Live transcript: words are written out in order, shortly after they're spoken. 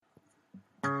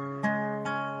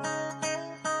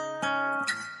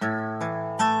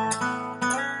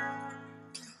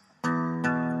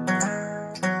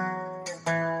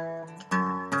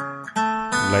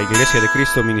La Iglesia de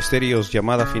Cristo Ministerios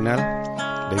Llamada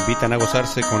Final le invitan a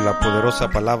gozarse con la poderosa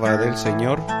palabra del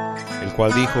Señor, el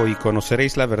cual dijo: y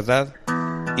conoceréis la verdad,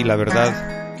 y la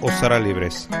verdad os hará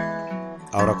libres.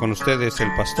 Ahora con ustedes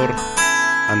el pastor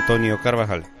Antonio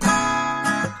Carvajal.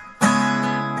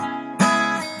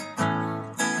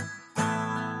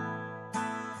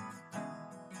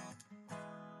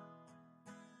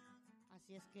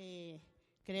 Así es que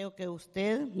creo que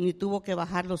usted ni tuvo que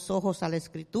bajar los ojos a la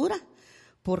Escritura,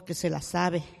 porque se la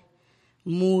sabe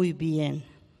muy bien.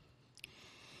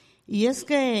 Y es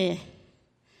que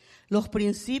los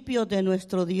principios de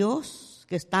nuestro Dios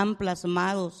que están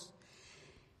plasmados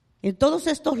en todos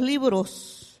estos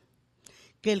libros,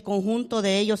 que el conjunto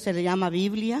de ellos se le llama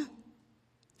Biblia,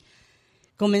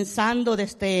 comenzando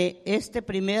desde este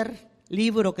primer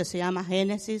libro que se llama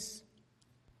Génesis,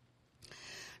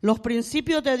 los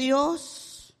principios de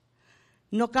Dios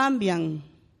no cambian,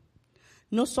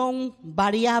 no son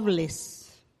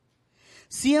variables,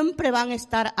 siempre van a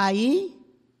estar ahí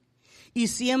y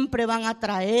siempre van a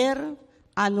traer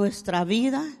a nuestra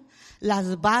vida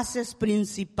las bases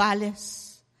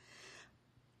principales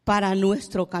para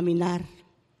nuestro caminar.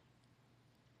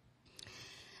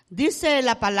 Dice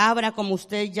la palabra, como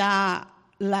usted ya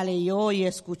la leyó y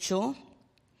escuchó,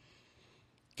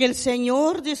 que el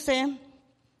Señor dice,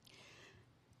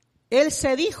 Él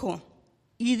se dijo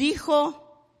y dijo,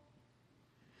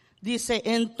 dice,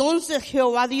 entonces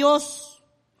Jehová Dios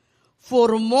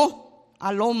formó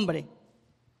al hombre.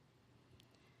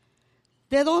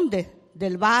 ¿De dónde?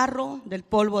 Del barro, del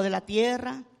polvo de la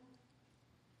tierra.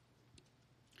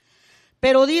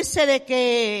 Pero dice de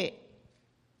que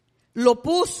lo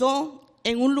puso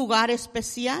en un lugar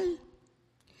especial,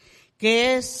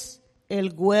 que es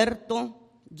el huerto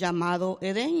llamado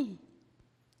Edén.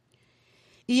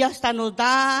 Y hasta nos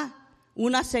da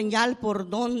una señal por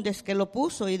dónde es que lo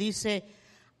puso, y dice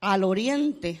al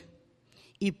oriente,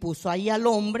 y puso ahí al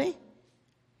hombre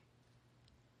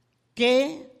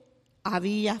que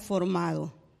había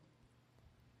formado.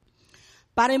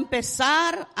 Para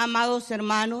empezar, amados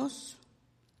hermanos,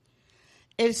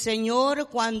 el Señor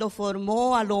cuando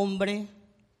formó al hombre,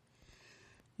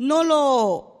 no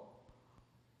lo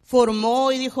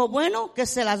formó y dijo, bueno, que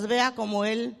se las vea como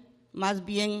Él más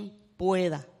bien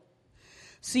pueda,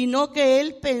 sino que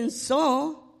Él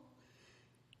pensó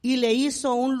y le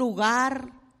hizo un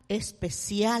lugar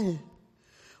especial,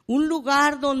 un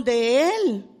lugar donde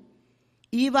Él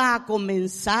iba a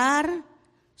comenzar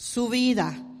su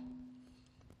vida,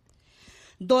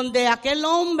 donde aquel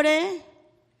hombre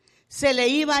se le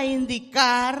iba a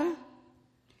indicar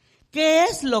qué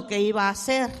es lo que iba a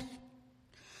hacer,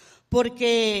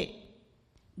 porque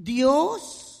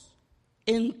Dios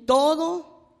en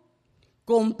todo,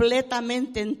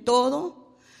 completamente en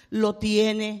todo, lo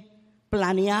tiene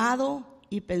planeado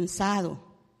y pensado.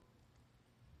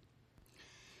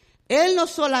 Él no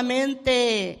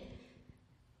solamente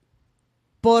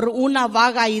por una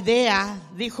vaga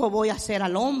idea dijo voy a hacer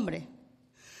al hombre.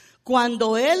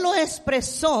 Cuando Él lo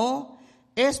expresó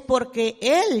es porque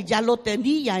Él ya lo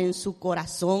tenía en su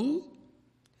corazón,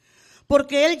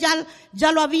 porque Él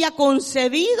ya lo había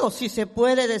concebido, si se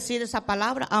puede decir esa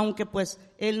palabra, aunque pues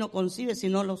Él no concibe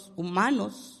sino los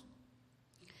humanos.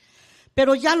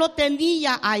 Pero ya lo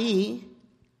tenía ahí,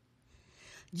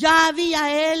 ya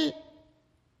había Él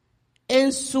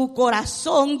en su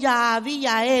corazón, ya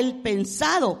había Él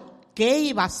pensado qué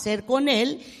iba a hacer con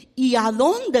Él y a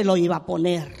dónde lo iba a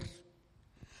poner.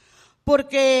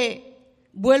 Porque,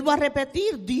 vuelvo a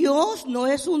repetir, Dios no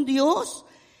es un Dios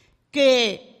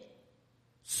que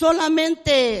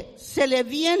solamente se le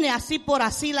viene así por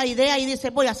así la idea y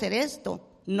dice voy a hacer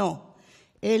esto. No,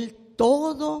 Él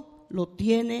todo lo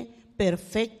tiene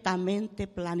perfectamente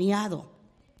planeado.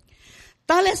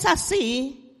 Tal es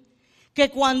así que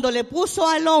cuando le puso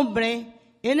al hombre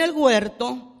en el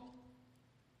huerto,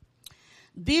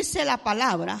 dice la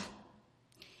palabra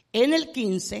en el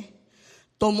 15,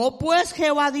 tomó pues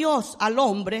Jehová Dios al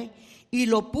hombre y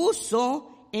lo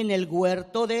puso en el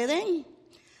huerto de Edén.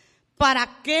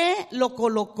 ¿Para qué lo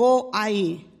colocó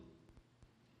ahí?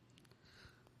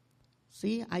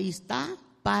 Sí, ahí está,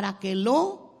 para que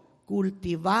lo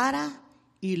cultivara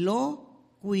y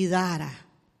lo cuidara.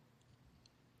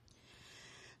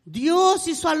 Dios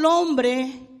hizo al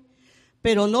hombre,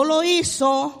 pero no lo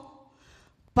hizo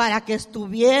para que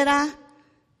estuviera,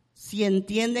 si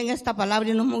entienden esta palabra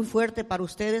y no es muy fuerte para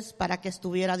ustedes, para que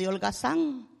estuviera de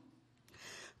holgazán,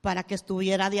 para que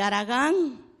estuviera de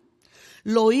haragán.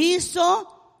 Lo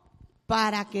hizo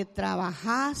para que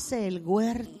trabajase el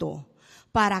huerto,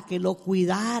 para que lo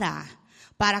cuidara,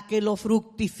 para que lo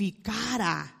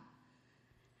fructificara,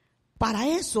 Para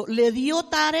eso le dio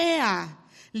tarea,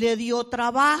 le dio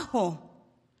trabajo.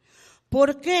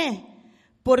 ¿Por qué?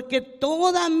 Porque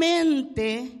toda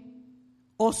mente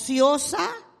ociosa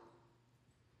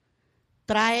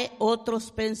trae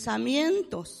otros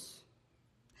pensamientos.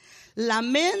 La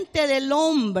mente del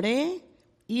hombre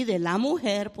y de la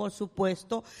mujer, por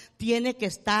supuesto, tiene que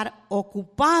estar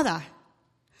ocupada.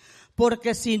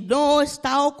 Porque si no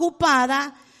está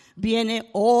ocupada, viene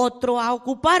otro a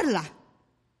ocuparla.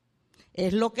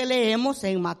 Es lo que leemos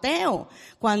en Mateo,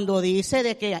 cuando dice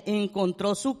de que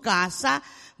encontró su casa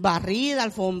barrida,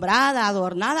 alfombrada,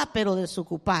 adornada, pero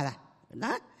desocupada,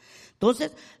 ¿verdad?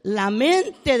 Entonces, la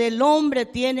mente del hombre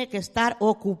tiene que estar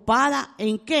ocupada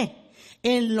 ¿en qué?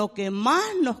 En lo que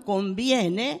más nos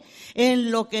conviene,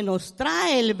 en lo que nos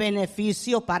trae el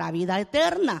beneficio para vida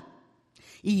eterna.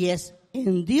 Y es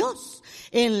en Dios,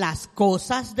 en las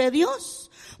cosas de Dios.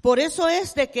 Por eso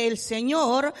es de que el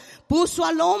Señor puso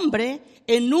al hombre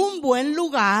en un buen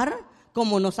lugar,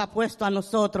 como nos ha puesto a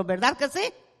nosotros, ¿verdad que sí?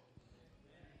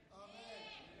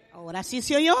 Ahora sí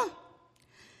se oyó.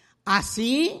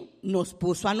 Así nos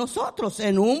puso a nosotros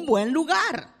en un buen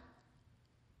lugar.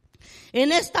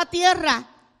 En esta tierra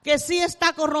que sí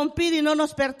está corrompida y no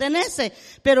nos pertenece,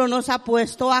 pero nos ha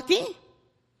puesto aquí,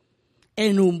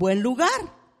 en un buen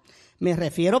lugar. Me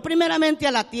refiero primeramente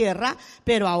a la tierra,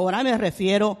 pero ahora me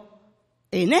refiero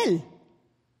en Él.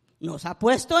 Nos ha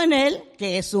puesto en Él,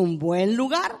 que es un buen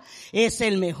lugar, es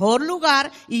el mejor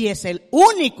lugar y es el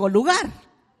único lugar.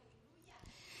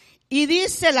 Y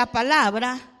dice la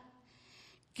palabra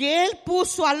que Él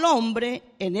puso al hombre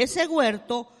en ese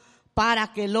huerto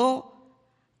para que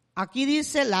aquí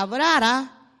dice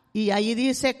labrara y allí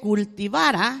dice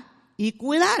cultivara y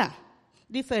cuidara.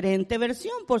 Diferente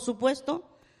versión, por supuesto,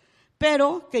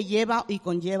 pero que lleva y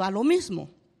conlleva lo mismo.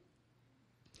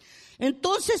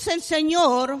 Entonces el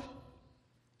Señor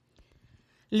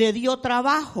le dio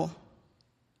trabajo.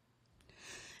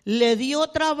 Le dio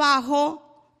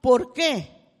trabajo, ¿por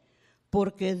qué?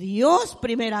 Porque Dios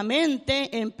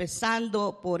primeramente,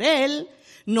 empezando por Él,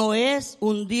 no es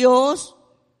un Dios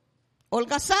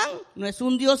holgazán, no es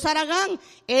un Dios haragán.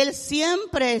 Él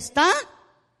siempre está,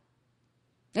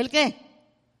 ¿el qué?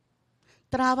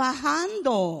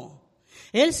 Trabajando.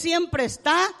 Él siempre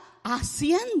está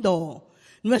haciendo.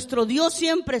 Nuestro Dios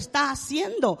siempre está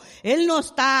haciendo. Él no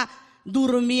está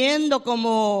durmiendo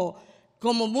como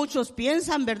muchos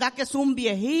piensan, ¿verdad? Que es un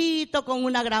viejito con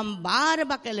una gran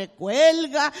barba que le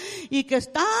cuelga y que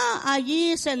está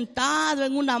allí sentado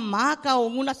en una hamaca o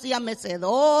en una silla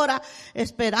mecedora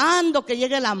esperando que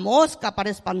llegue la mosca para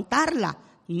espantarla.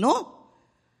 No,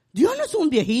 Dios no es un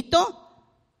viejito.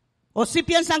 ¿O sí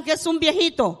piensan que es un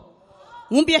viejito?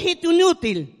 ¿Un viejito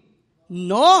inútil?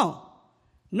 No,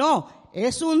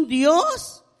 es un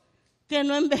Dios que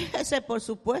no envejece, por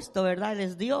supuesto, ¿verdad? Él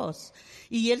es Dios.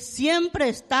 Y Él siempre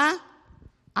está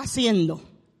haciendo.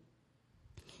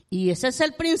 Y ese es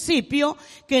el principio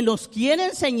que nos quiere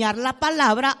enseñar la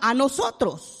palabra a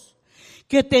nosotros.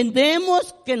 Que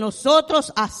tenemos que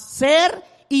nosotros hacer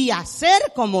y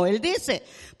hacer como Él dice.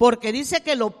 Porque dice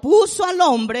que lo puso al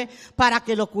hombre para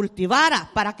que lo cultivara,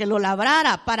 para que lo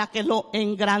labrara, para que lo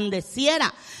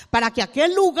engrandeciera, para que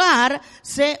aquel lugar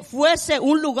fuese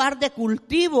un lugar de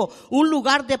cultivo, un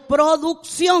lugar de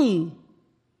producción.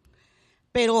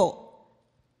 Pero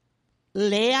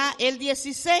lea el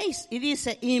 16 y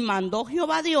dice, y mandó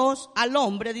Jehová Dios al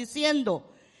hombre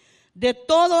diciendo, de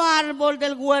todo árbol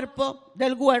del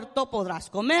huerto podrás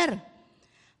comer,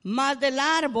 mas del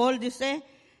árbol, dice,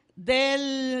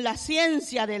 de la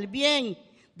ciencia del bien,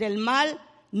 del mal,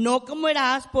 no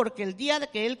comerás, porque el día de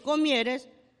que él comieres,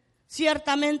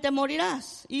 ciertamente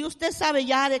morirás. Y usted sabe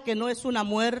ya de que no es una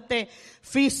muerte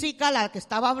física la que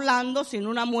estaba hablando, sino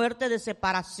una muerte de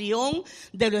separación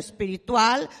de lo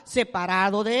espiritual,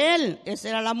 separado de él. Esa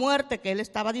era la muerte que él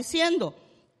estaba diciendo.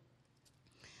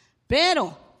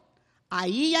 Pero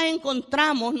ahí ya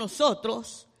encontramos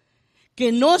nosotros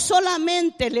que no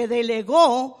solamente le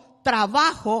delegó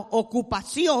trabajo,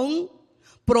 ocupación,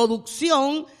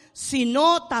 producción,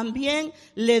 sino también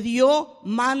le dio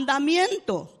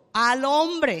mandamientos al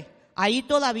hombre. Ahí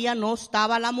todavía no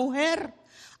estaba la mujer.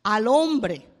 Al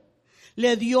hombre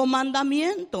le dio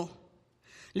mandamiento.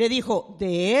 Le dijo,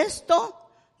 de esto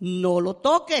no lo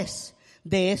toques,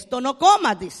 de esto no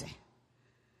comas, dice.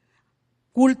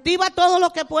 Cultiva todo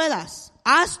lo que puedas,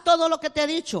 haz todo lo que te he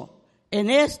dicho en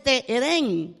este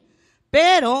Edén,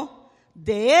 pero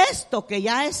de esto que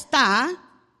ya está,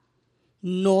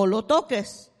 no lo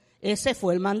toques. Ese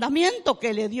fue el mandamiento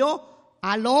que le dio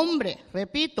al hombre,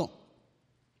 repito.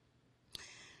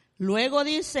 Luego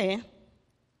dice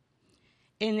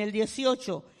en el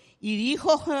 18, Y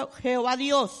dijo Jehová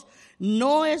Dios,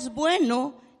 no es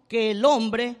bueno que el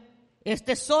hombre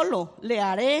esté solo, le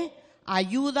haré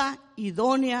ayuda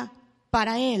idónea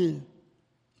para él.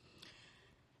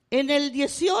 En el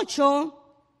 18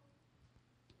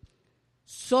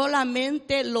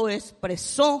 solamente lo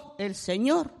expresó el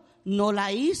Señor, no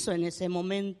la hizo en ese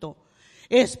momento.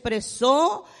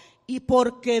 Expresó y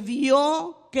porque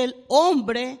vio que el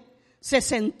hombre se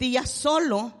sentía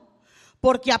solo,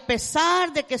 porque a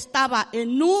pesar de que estaba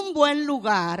en un buen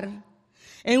lugar,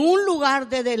 en un lugar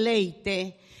de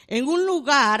deleite, en un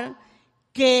lugar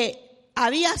que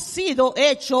había sido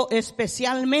hecho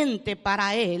especialmente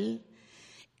para él,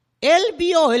 él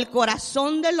vio el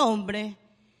corazón del hombre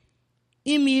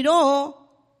y miró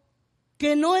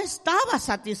que no estaba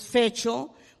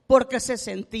satisfecho porque se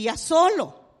sentía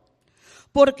solo,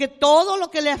 porque todo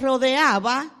lo que le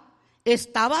rodeaba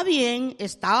estaba bien,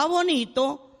 estaba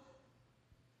bonito,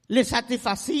 le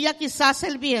satisfacía quizás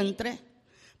el vientre,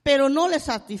 pero no le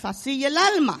satisfacía el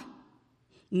alma,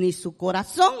 ni su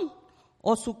corazón,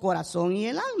 o su corazón y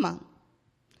el alma.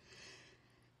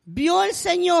 Vio el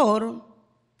Señor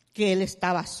que él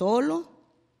estaba solo.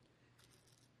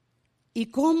 ¿Y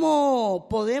cómo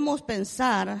podemos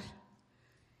pensar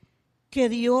que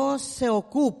Dios se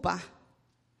ocupa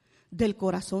del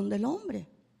corazón del hombre?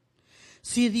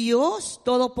 Si Dios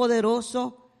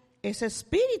Todopoderoso es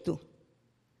espíritu.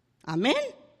 Amén.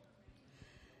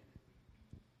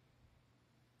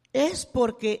 Es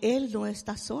porque Él no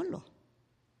está solo.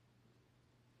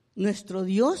 Nuestro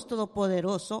Dios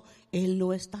Todopoderoso, Él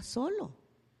no está solo.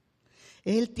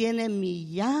 Él tiene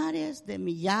millares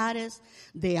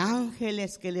de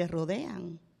ángeles que le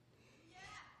rodean.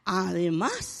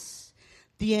 Además,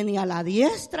 tiene a la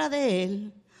diestra de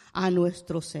Él a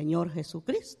nuestro Señor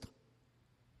Jesucristo.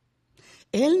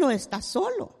 Él no está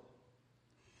solo.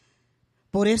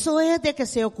 Por eso es de que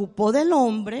se ocupó del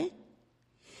hombre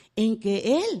en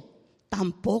que Él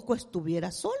tampoco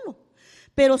estuviera solo.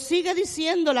 Pero sigue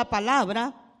diciendo la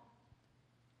palabra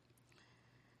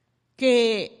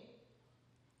que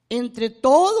entre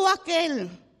todo aquel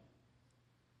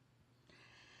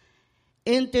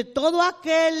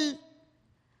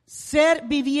ser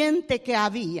viviente que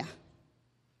había,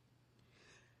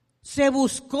 se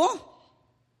buscó,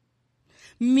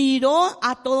 miró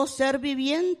a todo ser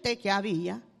viviente que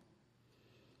había,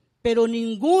 pero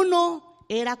ninguno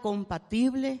era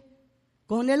compatible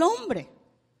con el hombre.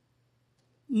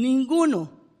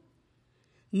 Ninguno.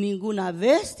 Ninguna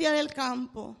bestia del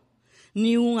campo,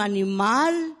 ni un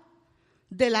animal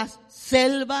de las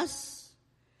selvas,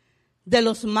 de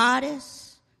los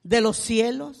mares, de los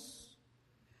cielos,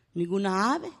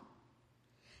 ninguna ave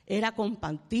era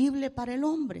compatible para el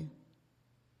hombre.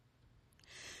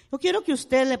 Yo quiero que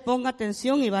usted le ponga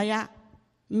atención y vaya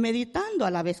meditando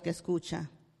a la vez que escucha.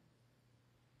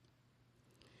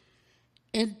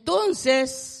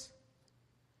 Entonces,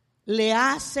 le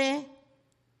hace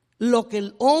lo que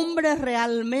el hombre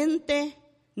realmente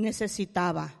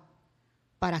necesitaba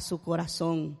para su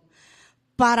corazón,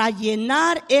 para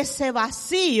llenar ese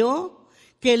vacío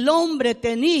que el hombre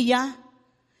tenía.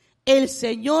 El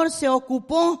Señor se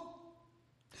ocupó,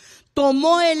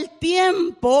 tomó el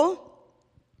tiempo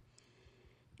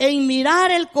en mirar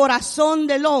el corazón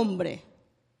del hombre,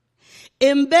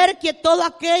 en ver que toda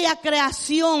aquella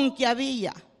creación que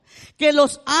había, que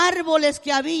los árboles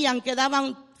que habían que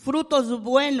daban frutos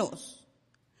buenos,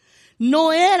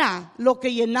 no era lo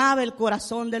que llenaba el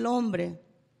corazón del hombre.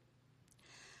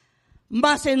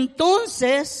 Mas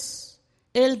entonces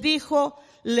él dijo,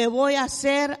 le voy a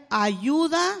hacer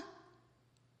ayuda.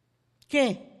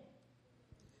 ¿Qué?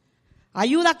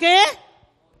 ¿Ayuda qué?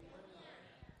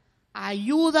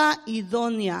 Ayuda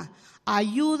idónea,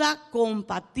 ayuda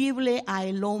compatible a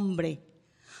el hombre,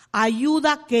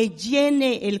 ayuda que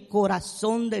llene el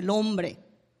corazón del hombre.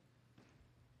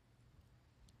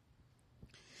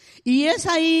 Y es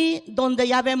ahí donde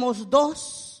ya vemos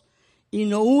dos y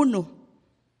no uno.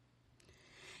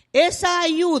 Esa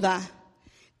ayuda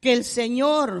que el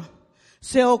Señor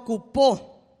se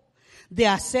ocupó de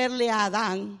hacerle a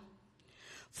Adán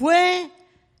fue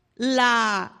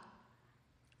la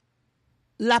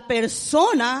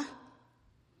persona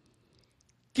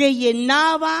que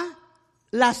llenaba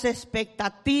las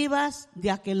expectativas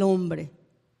de aquel hombre.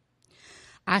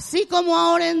 Así como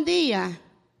ahora en día,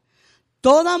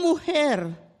 toda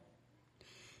mujer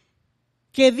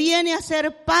que viene a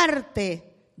ser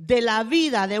parte de la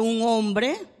vida de un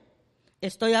hombre,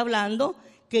 estoy hablando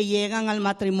que llegan al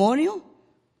matrimonio,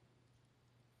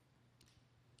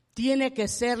 tiene que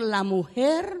ser la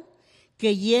mujer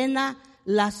que llena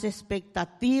las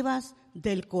expectativas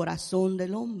del corazón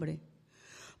del hombre.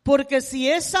 Porque si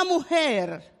esa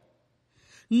mujer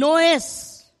no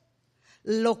es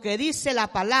lo que dice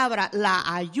la palabra,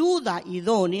 la ayuda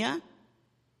idónea,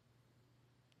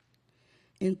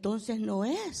 entonces no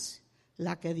es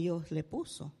la que Dios le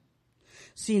puso,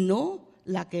 sino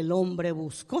la que el hombre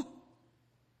buscó.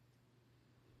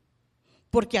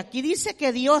 Porque aquí dice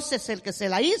que Dios es el que se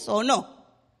la hizo, ¿o no?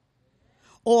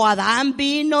 O Adán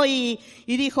vino y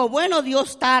dijo, bueno,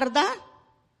 Dios tarda,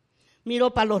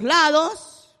 miró para los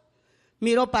lados,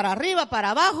 miró para arriba,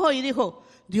 para abajo y dijo,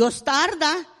 Dios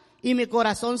tarda y mi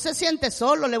corazón se siente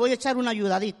solo, le voy a echar una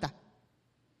ayudadita.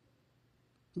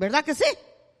 ¿Verdad que sí?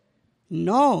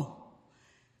 No.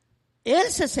 Él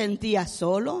se sentía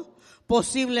solo,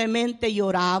 posiblemente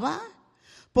lloraba,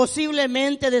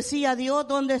 posiblemente decía, Dios,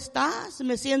 ¿dónde estás?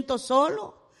 Me siento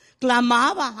solo.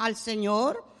 Clamaba al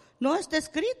Señor. No está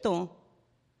escrito,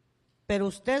 pero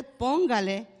usted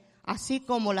póngale así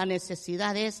como la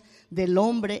necesidad es del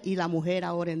hombre y la mujer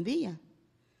ahora en día.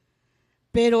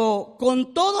 Pero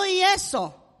con todo y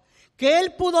eso que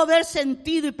él pudo haber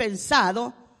sentido y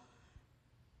pensado,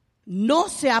 no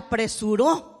se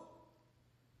apresuró,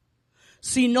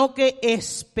 sino que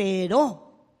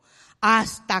esperó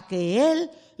hasta que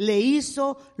él le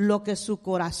hizo lo que su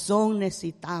corazón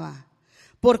necesitaba.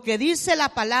 Porque dice la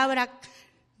palabra,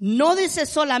 no dice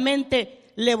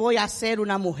solamente le voy a hacer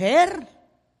una mujer,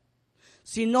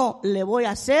 sino le voy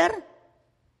a hacer,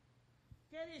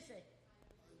 ¿qué dice?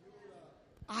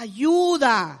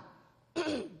 Ayuda.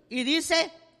 Y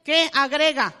dice, ¿qué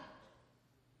agrega?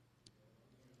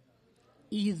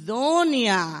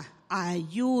 Idónea,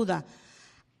 ayuda.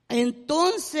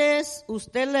 Entonces,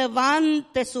 usted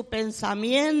levante su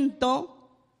pensamiento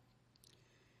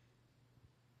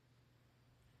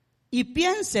y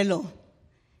piénselo.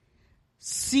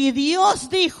 Si Dios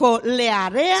dijo, le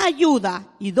haré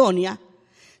ayuda idónea,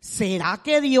 ¿será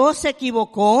que Dios se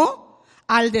equivocó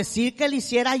al decir que le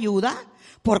hiciera ayuda?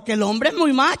 Porque el hombre es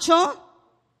muy macho,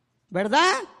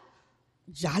 ¿verdad?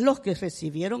 Ya los que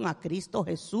recibieron a Cristo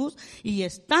Jesús y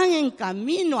están en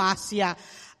camino hacia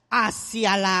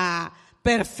la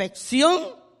perfección,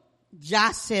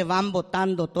 ya se van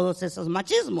botando todos esos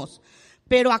machismos.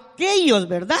 Pero aquellos,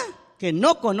 ¿verdad?, que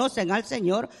no conocen al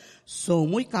Señor, son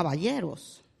muy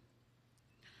caballeros.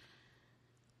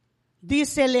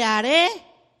 Dice, le haré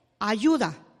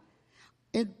ayuda.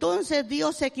 Entonces,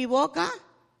 ¿Dios se equivoca?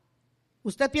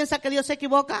 ¿Usted piensa que Dios se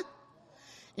equivoca?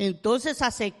 Entonces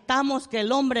aceptamos que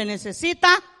el hombre necesita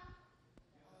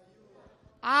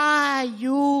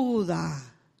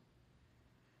ayuda.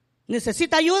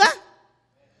 ¿Necesita ayuda?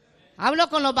 Hablo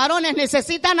con los varones,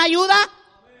 ¿necesitan ayuda?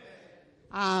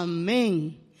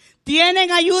 Amén.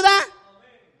 ¿Tienen ayuda?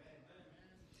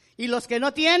 Y los que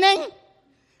no tienen,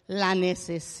 la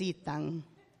necesitan.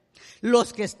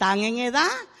 Los que están en edad,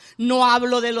 no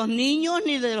hablo de los niños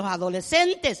ni de los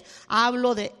adolescentes,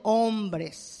 hablo de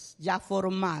hombres ya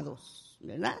formados,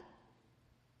 ¿verdad?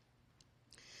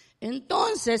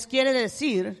 Entonces quiere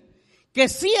decir que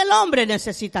sí el hombre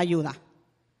necesita ayuda,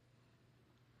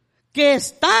 que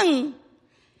están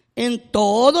en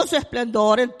todo su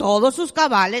esplendor, en todos sus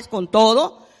cabales, con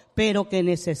todo, pero que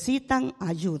necesitan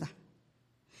ayuda.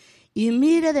 Y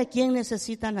mire de quién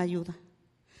necesitan ayuda.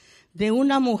 De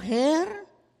una mujer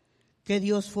que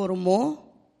Dios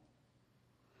formó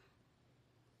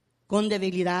con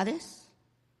debilidades,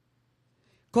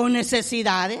 con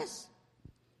necesidades,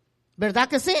 ¿verdad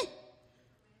que sí?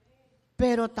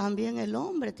 Pero también el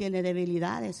hombre tiene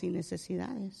debilidades y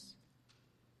necesidades.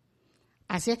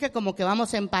 Así es que como que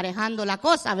vamos emparejando la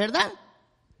cosa, ¿verdad?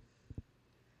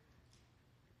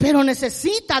 Pero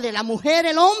necesita de la mujer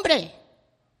el hombre.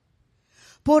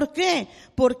 ¿Por qué?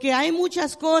 Porque hay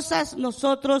muchas cosas,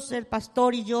 nosotros, el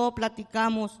pastor y yo,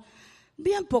 platicamos,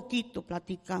 bien poquito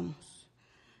platicamos.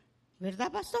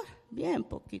 ¿Verdad, pastor? Bien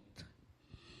poquito.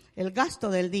 El gasto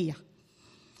del día.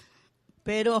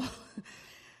 Pero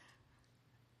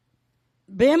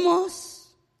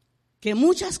vemos que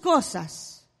muchas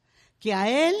cosas que a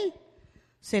él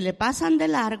se le pasan de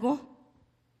largo,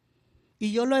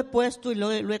 y yo lo he puesto y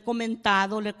lo he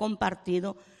comentado, lo he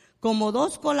compartido, como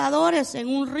dos coladores en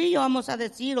un río, vamos a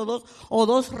decir, o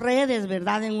dos redes,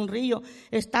 ¿verdad? En un río.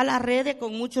 Está la red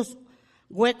con muchos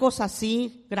huecos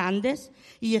así grandes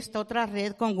y está otra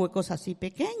red con huecos así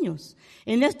pequeños.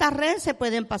 En esta red se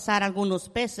pueden pasar algunos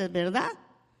peces, ¿verdad?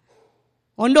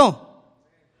 ¿O no?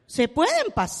 Se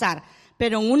pueden pasar,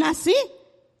 pero en una así,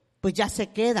 pues ya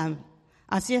se quedan.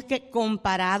 Así es que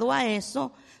comparado a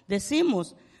eso,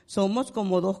 decimos, somos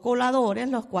como dos coladores,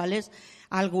 los cuales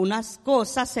algunas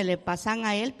cosas se le pasan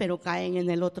a él, pero caen en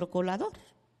el otro colador,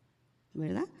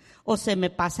 ¿verdad? O se me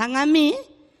pasan a mí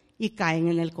y caen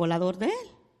en el colador de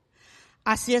él.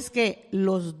 Así es que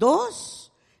los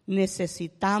dos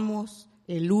necesitamos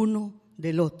el uno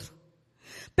del otro.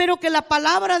 Pero que la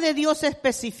palabra de Dios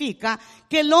especifica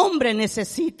que el hombre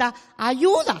necesita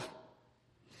ayuda.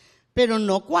 Pero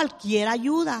no cualquier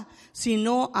ayuda,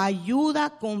 sino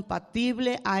ayuda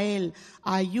compatible a él,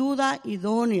 ayuda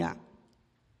idónea.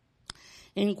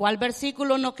 ¿En cuál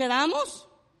versículo nos quedamos?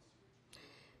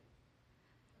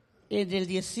 En el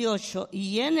 18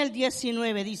 y en el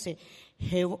 19 dice: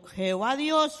 Jehová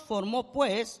Dios formó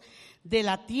pues de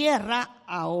la tierra,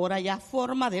 ahora ya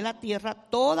forma de la tierra,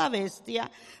 toda bestia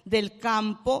del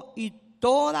campo y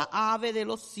toda ave de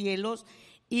los cielos,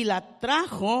 y la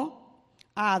trajo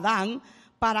a Adán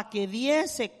para que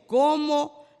viese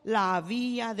cómo la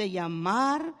había de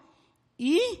llamar,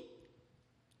 y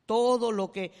todo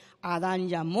lo que Adán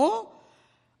llamó,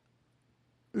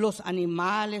 los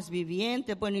animales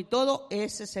vivientes, bueno, y todo,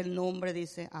 ese es el nombre,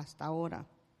 dice, hasta ahora.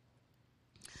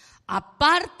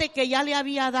 Aparte que ya le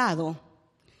había dado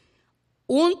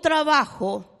un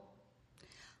trabajo,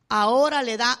 ahora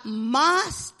le da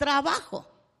más trabajo.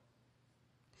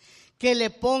 Que le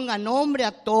ponga nombre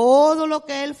a todo lo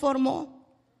que él formó.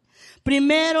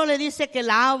 Primero le dice que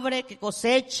labre, que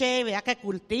coseche, vea, que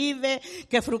cultive,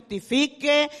 que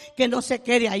fructifique, que no se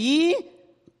quede allí,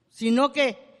 sino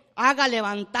que haga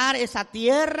levantar esa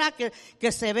tierra,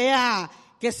 que se vea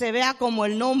como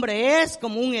el nombre es,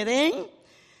 como un Edén.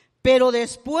 Pero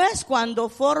después, cuando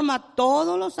forma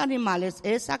todos los animales,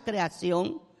 esa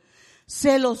creación,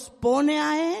 se los pone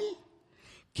a él.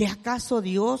 ¿Que acaso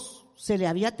Dios se le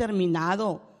había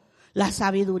terminado la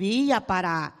sabiduría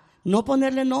para no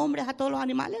ponerle nombres a todos los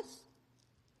animales?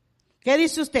 ¿Qué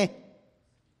dice usted?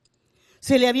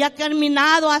 ¿Se le había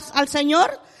terminado al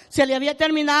Señor? ¿Se le había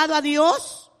terminado a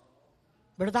Dios?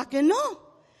 ¿Verdad que no?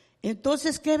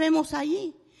 Entonces, ¿qué vemos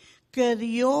allí? Que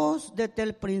Dios desde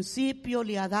el principio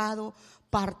le ha dado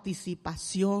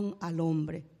participación al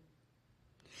hombre.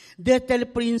 Desde el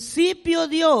principio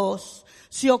Dios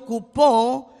se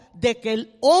ocupó de que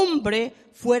el hombre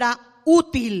fuera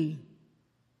útil.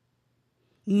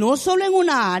 No solo en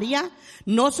una área,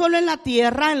 no solo en la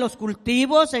tierra, en los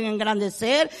cultivos, en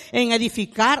engrandecer, en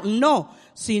edificar, no,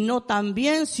 sino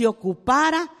también se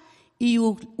ocupara y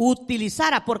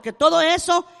utilizara, porque todo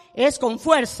eso es con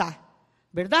fuerza,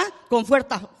 ¿verdad? Con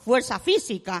fuerza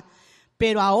física.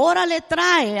 Pero ahora le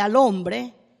trae al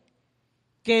hombre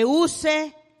que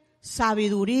use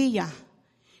sabiduría,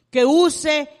 que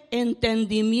use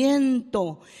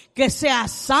entendimiento, que sea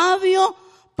sabio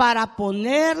para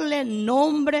ponerle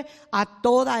nombre a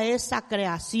toda esa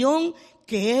creación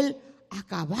que él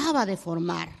acababa de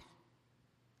formar.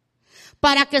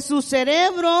 Para que su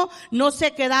cerebro no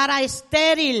se quedara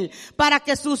estéril, para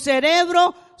que su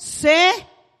cerebro se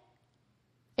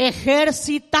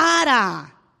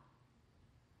ejercitara,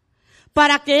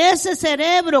 para que ese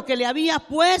cerebro que le había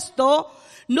puesto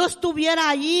no estuviera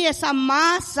allí esa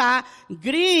masa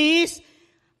gris,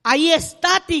 ahí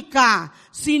estática,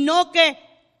 sino que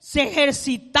se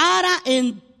ejercitara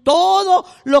en todo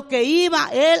lo que iba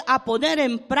él a poner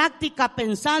en práctica,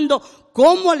 pensando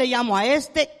cómo le llamo a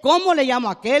este, cómo le llamo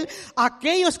a aquel,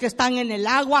 aquellos que están en el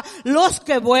agua, los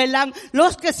que vuelan,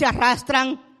 los que se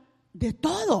arrastran, de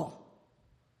todo.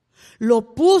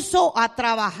 Lo puso a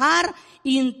trabajar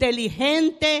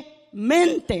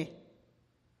inteligentemente.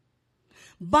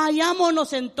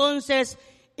 Vayámonos entonces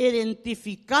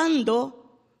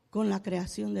identificando con la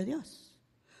creación de Dios.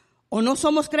 ¿O no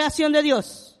somos creación de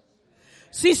Dios?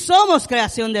 Sí somos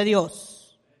creación de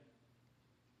Dios.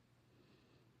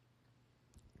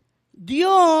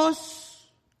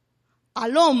 Dios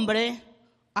al hombre,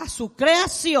 a su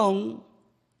creación,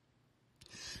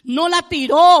 no la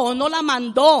tiró, no la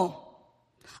mandó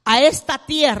a esta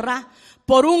tierra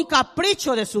por un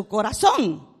capricho de su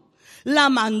corazón. La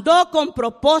mandó con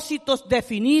propósitos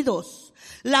definidos.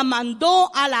 La mandó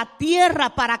a la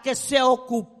tierra para que se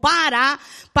ocupara,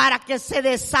 para que se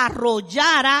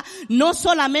desarrollara, no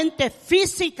solamente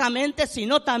físicamente,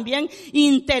 sino también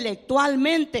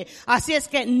intelectualmente. Así es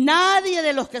que nadie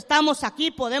de los que estamos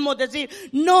aquí podemos decir,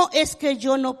 no, es que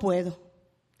yo no puedo.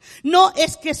 No,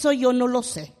 es que eso yo no lo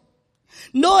sé.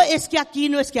 No, es que aquí,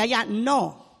 no es que allá.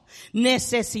 No.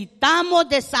 Necesitamos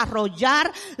desarrollar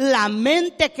la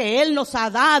mente que Él nos ha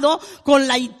dado con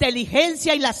la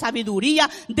inteligencia y la sabiduría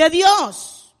de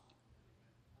Dios.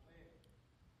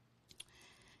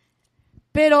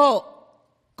 Pero,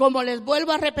 como les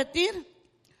vuelvo a repetir,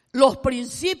 los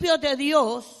principios de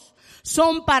Dios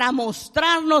son para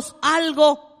mostrarnos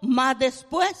algo más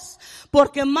después,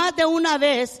 porque más de una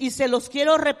vez, y se los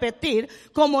quiero repetir,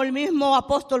 como el mismo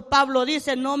apóstol Pablo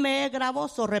dice, no me es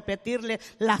gravoso repetirle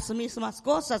las mismas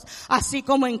cosas, así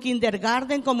como en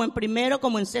kindergarten, como en primero,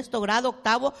 como en sexto grado,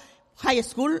 octavo, high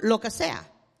school, lo que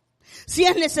sea. Si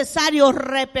es necesario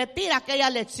repetir aquella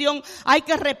lección, hay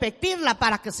que repetirla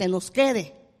para que se nos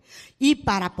quede y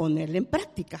para ponerla en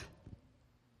práctica.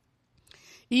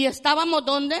 Y estábamos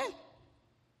 ¿dónde?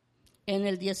 En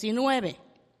el 19.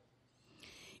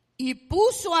 Y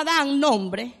puso Adán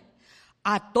nombre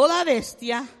a toda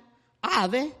bestia,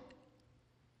 ave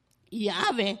y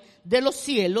ave de los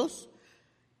cielos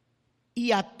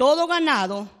y a todo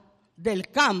ganado del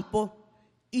campo,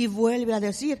 y vuelve a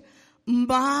decir,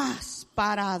 mas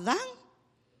para Adán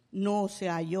no se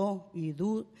halló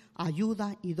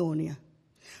ayuda idónea.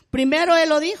 Primero él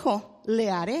lo dijo, le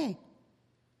haré.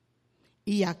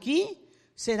 Y aquí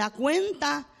se da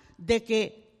cuenta de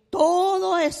que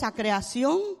toda esa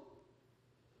creación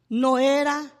no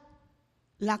era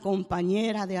la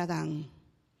compañera de Adán.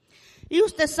 Y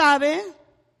usted sabe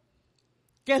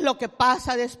qué es lo que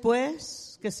pasa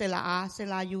después que se la hace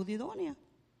la ayuda idónea.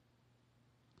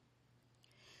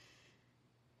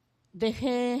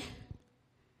 Dejé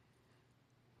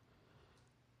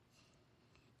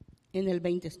en el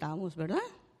 20 estamos, ¿verdad?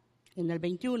 En el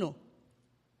 21.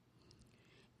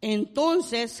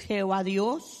 Entonces Jehová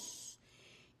Dios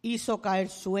hizo caer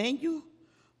sueño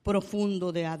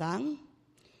profundo de Adán.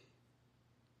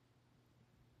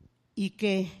 ¿Y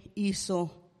qué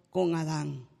hizo con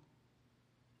Adán?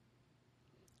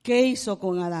 ¿Qué hizo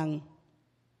con Adán?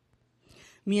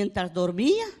 Mientras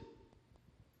dormía,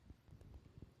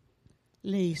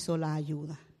 le hizo la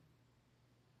ayuda.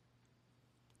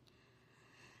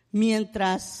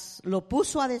 Mientras lo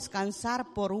puso a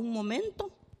descansar por un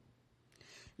momento,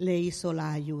 le hizo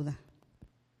la ayuda.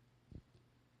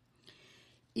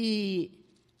 Y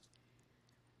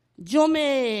yo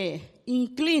me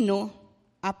inclino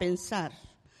a pensar,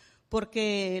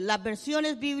 porque las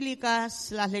versiones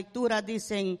bíblicas, las lecturas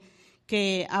dicen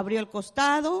que abrió el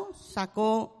costado,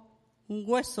 sacó un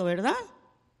hueso, ¿verdad?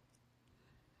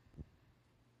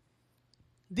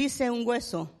 Dice un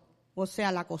hueso, o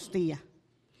sea, la costilla,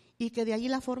 y que de allí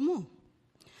la formó.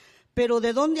 Pero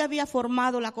 ¿de dónde había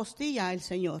formado la costilla el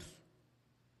Señor?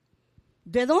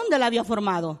 ¿De dónde la había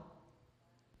formado?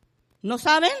 ¿No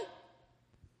saben?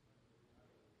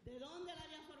 ¿De dónde la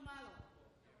había formado?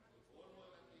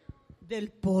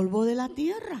 Del polvo de la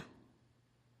tierra.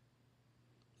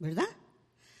 ¿Verdad?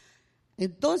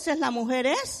 Entonces la mujer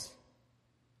es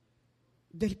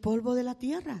del polvo de la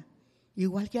tierra,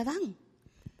 igual que Adán.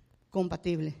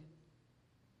 Compatible,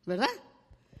 ¿verdad?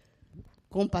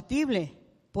 Compatible.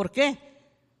 ¿Por qué?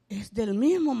 Es del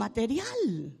mismo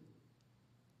material.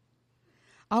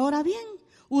 Ahora bien,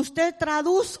 usted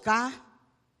traduzca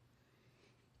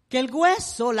que el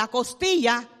hueso, la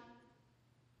costilla,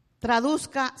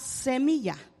 traduzca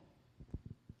semilla.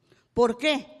 ¿Por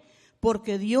qué?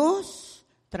 Porque Dios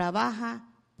trabaja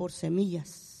por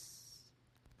semillas,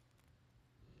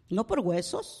 no por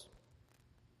huesos.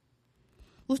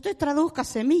 Usted traduzca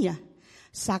semilla.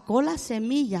 Sacó la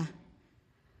semilla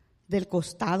del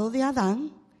costado de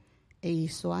Adán e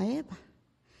hizo a Eva.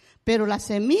 Pero la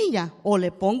semilla, o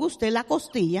le ponga usted la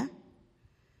costilla,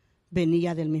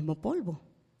 venía del mismo polvo.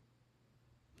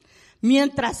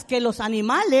 Mientras que los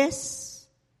animales,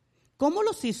 ¿cómo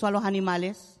los hizo a los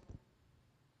animales?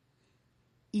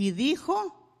 Y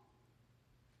dijo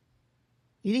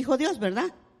Dios,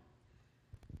 ¿verdad?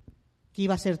 Que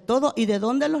iba a hacer todo. ¿Y de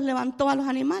dónde los levantó a los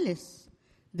animales?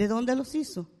 ¿De dónde los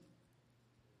hizo?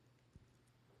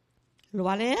 ¿Lo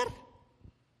va a leer?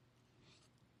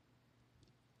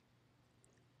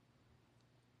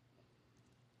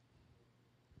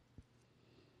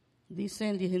 Dice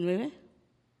en 19.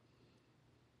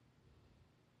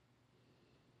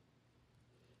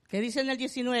 ¿Qué dice en el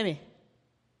 19?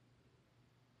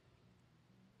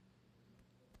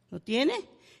 ¿Lo tiene?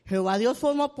 Jehová Dios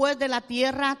formó pues de la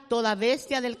tierra toda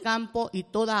bestia del campo y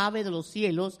toda ave de los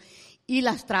cielos, y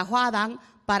las trajo a Adán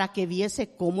para que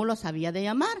viese cómo los había de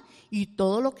llamar. Y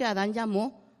todo lo que Adán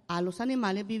llamó a los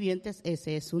animales vivientes,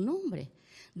 ese es su nombre.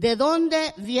 ¿De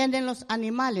dónde vienen los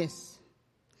animales?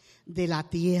 De la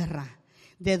tierra.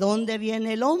 ¿De dónde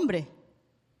viene el hombre?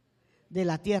 De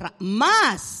la tierra.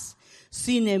 Mas,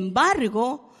 sin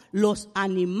embargo, los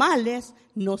animales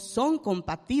no son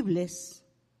compatibles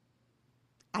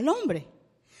al hombre,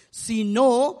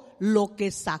 sino lo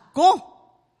que sacó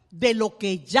de lo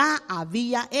que ya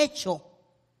había hecho.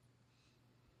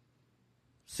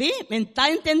 ¿Sí? ¿Me está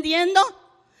entendiendo?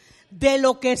 De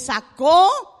lo que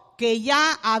sacó que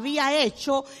ya había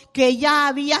hecho, que ya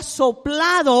había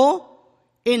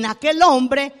soplado en aquel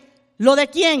hombre. ¿Lo de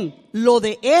quién? Lo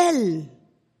de él.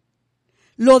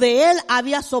 Lo de él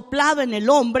había soplado en el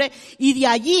hombre y de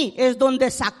allí es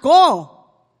donde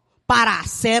sacó para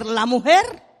hacer la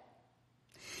mujer.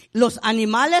 Los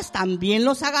animales también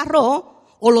los agarró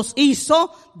o los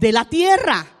hizo de la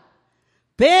tierra,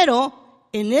 pero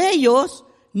en ellos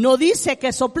no dice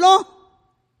que sopló.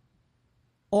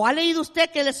 ¿O ha leído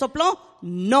usted que le sopló?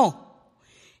 No.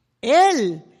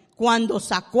 Él, cuando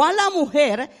sacó a la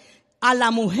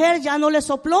mujer ya no le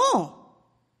sopló.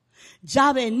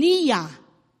 Ya venía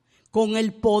con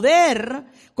el poder,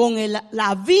 con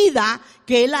la vida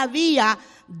que él había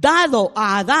dado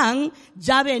a Adán,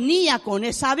 ya venía con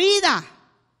esa vida.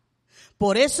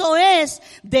 Por eso es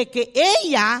de que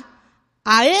ella,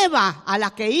 a Eva, a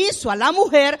la que hizo, a la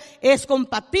mujer, es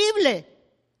compatible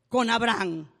con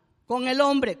Abraham, con el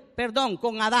hombre, perdón,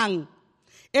 con Adán.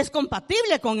 Es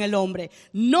compatible con el hombre,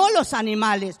 no los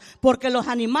animales, porque los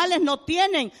animales no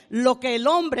tienen lo que el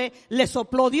hombre le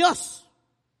sopló Dios.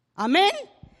 Amén.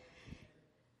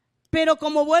 Pero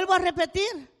como vuelvo a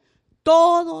repetir,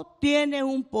 todo tiene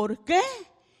un porqué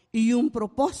y un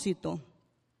propósito.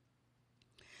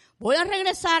 Voy a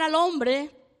regresar al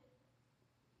hombre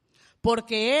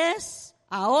porque es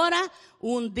ahora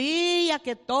un día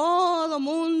que todo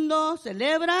mundo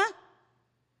celebra.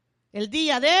 ¿El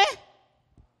día de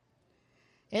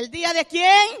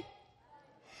quién?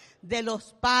 De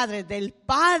los padres, del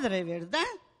Padre, ¿verdad?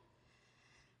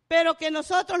 Pero que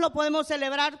nosotros lo podemos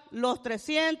celebrar los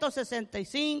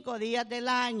 365 días del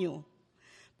año.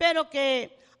 Pero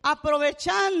que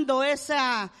aprovechando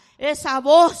esa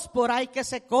voz por ahí que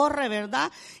se corre,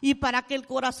 ¿verdad? Y para que el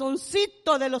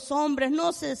corazoncito de los hombres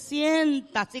no se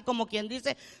sienta así como quien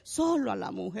dice, solo a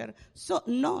la mujer.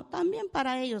 No, también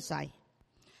para ellos hay.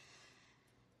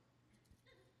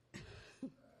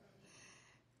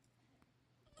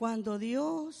 Cuando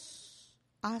Dios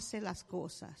hace las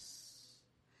cosas,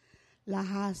 las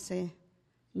hace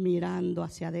mirando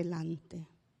hacia adelante.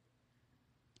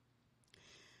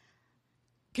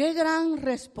 Qué gran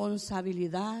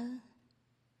responsabilidad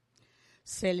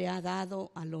se le ha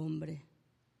dado al hombre.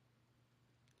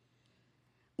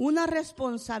 Una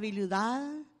responsabilidad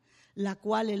la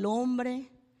cual el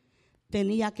hombre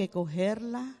tenía que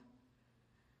cogerla,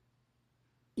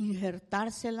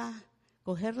 injertársela.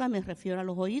 Cogerla me refiero a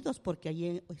los oídos porque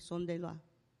allí son de la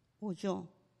oyó.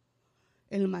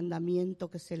 El mandamiento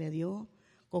que se le dio,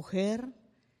 coger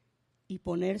y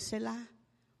ponérsela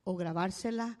o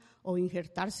grabársela o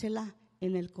injertársela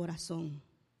en el corazón.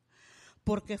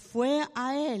 Porque fue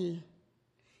a él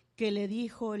que le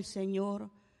dijo el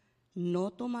Señor, no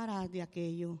tomarás de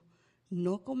aquello,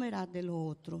 no comerás de lo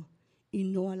otro, y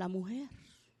no a la mujer,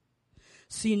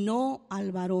 sino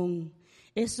al varón.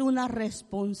 Es una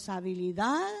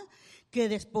responsabilidad que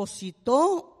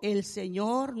depositó el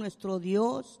Señor, nuestro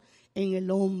Dios, en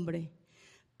el hombre.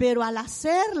 Pero al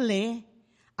hacerle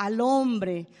al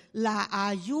hombre la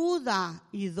ayuda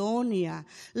idónea,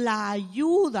 la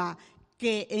ayuda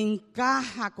que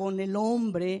encaja con el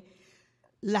hombre,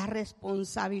 la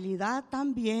responsabilidad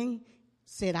también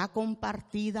será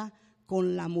compartida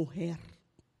con la mujer.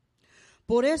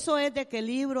 Por eso es de que el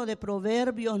libro de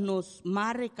Proverbios nos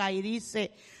marca y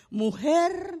dice,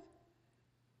 mujer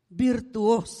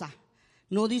virtuosa,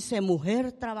 no dice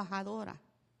mujer trabajadora,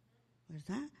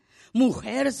 ¿verdad?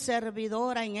 Mujer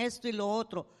servidora en esto y lo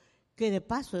otro, que de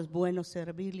paso es bueno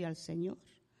servirle al Señor.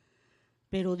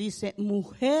 Pero dice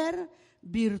mujer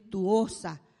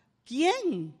virtuosa.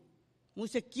 ¿Quién?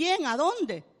 Dice, ¿quién? ¿A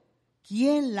dónde?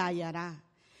 ¿Quién la hallará?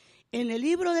 En el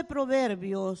libro de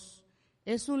Proverbios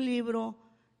es un libro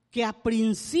que a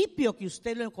principio que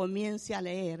usted lo comience a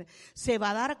leer, se va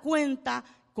a dar cuenta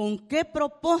con qué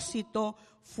propósito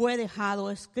fue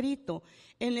dejado escrito.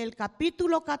 En el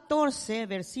capítulo 14,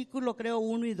 versículo creo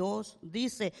 1 y 2,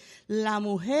 dice, la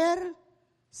mujer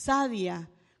sabia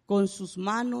con sus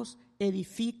manos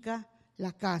edifica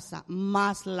la casa,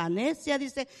 mas la necia,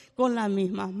 dice, con las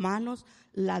mismas manos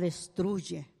la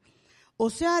destruye. O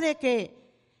sea, de que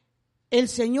el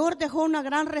Señor dejó una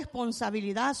gran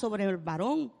responsabilidad sobre el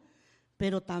varón,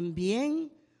 pero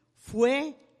también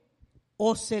fue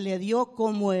o se le dio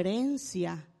como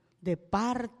herencia de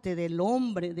parte del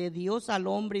hombre, de Dios al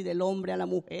hombre y del hombre a la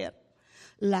mujer,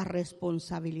 la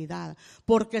responsabilidad.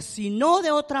 Porque si no,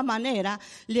 de otra manera,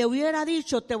 le hubiera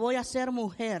dicho, te voy a hacer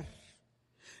mujer.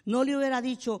 No le hubiera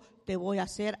dicho, te voy a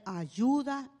hacer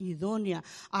ayuda idónea,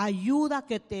 ayuda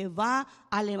que te va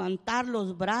a levantar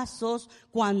los brazos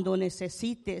cuando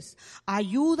necesites,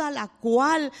 ayuda la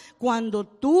cual cuando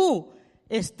tú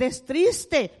estés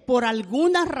triste por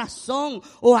alguna razón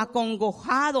o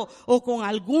acongojado o con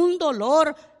algún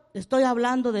dolor, estoy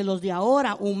hablando de los de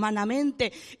ahora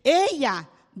humanamente, ella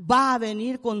va a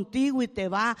venir contigo y te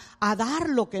va a dar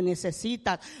lo que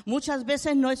necesitas. Muchas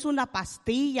veces no es una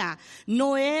pastilla,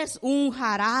 no es un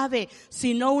jarabe,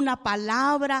 sino una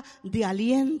palabra de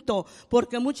aliento,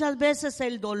 porque muchas veces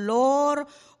el dolor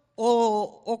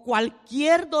o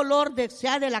cualquier dolor,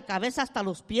 sea de la cabeza hasta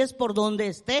los pies, por donde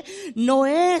esté, no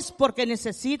es porque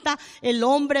necesita el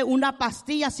hombre una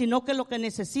pastilla, sino que lo que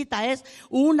necesita es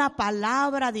una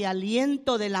palabra de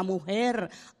aliento de la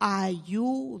mujer.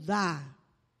 Ayuda.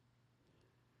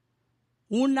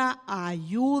 Una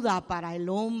ayuda para el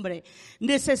hombre.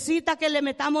 ¿Necesita que le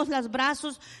metamos los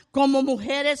brazos como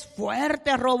mujeres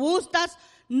fuertes, robustas?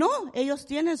 No, ellos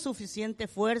tienen suficiente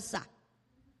fuerza.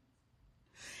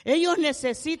 Ellos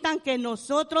necesitan que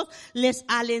nosotros les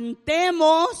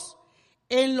alentemos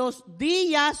en los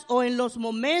días o en los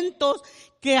momentos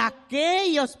que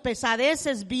aquellos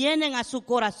pesadeces vienen a su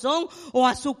corazón o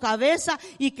a su cabeza,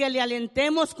 y que le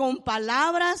alentemos con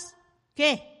palabras,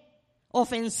 ¿qué?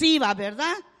 Ofensivas,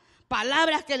 ¿verdad?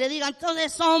 Palabras que le digan, todo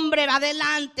es hombre,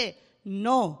 adelante.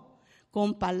 No,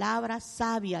 con palabras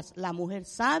sabias. La mujer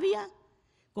sabia,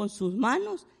 con sus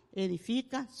manos,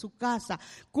 edifica su casa.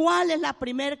 ¿Cuál es la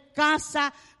primer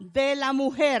casa de la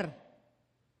mujer?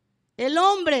 El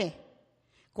hombre.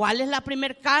 ¿Cuál es la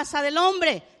primer casa del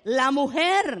hombre? La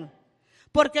mujer.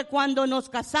 Porque cuando nos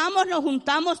casamos, nos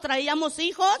juntamos, traíamos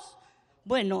hijos.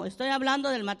 Bueno, estoy hablando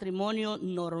del matrimonio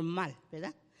normal,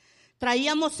 ¿verdad?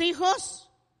 ¿Traíamos hijos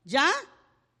ya?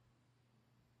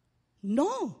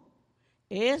 No,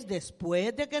 es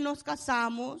después de que nos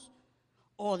casamos,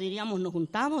 o diríamos nos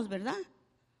juntamos, ¿verdad?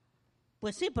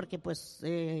 Pues sí, porque pues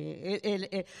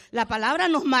la palabra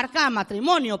nos marca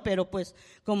matrimonio, pero pues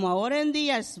como ahora en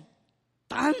día es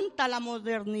tanta la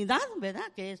modernidad,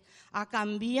 ¿verdad? Que ha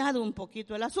cambiado un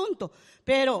poquito el asunto.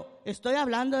 Pero estoy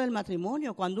hablando del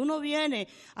matrimonio. Cuando uno viene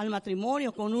al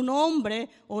matrimonio con un hombre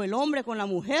o el hombre con la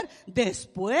mujer,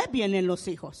 después vienen los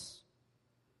hijos.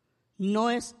 No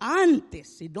es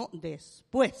antes, sino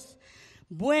después.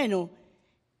 Bueno,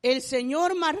 el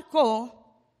Señor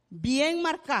marcó, bien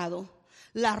marcado,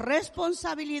 la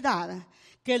responsabilidad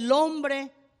que el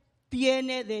hombre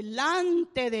tiene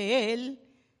delante de él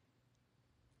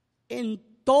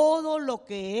en todo lo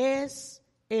que es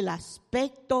el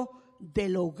aspecto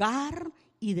del hogar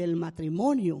y del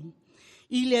matrimonio.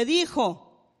 Y le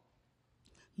dijo,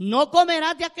 no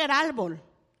comerás de aquel árbol,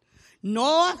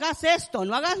 no hagas esto,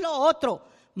 no hagas lo otro.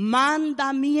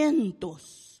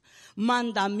 Mandamientos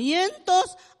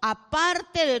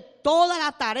aparte de toda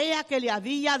la tarea que le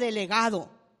había delegado.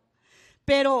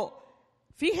 Pero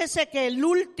fíjese que el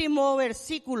último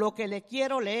versículo que le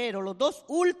quiero leer, o los dos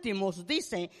últimos,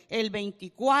 dice el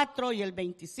 24 y el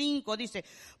 25, dice,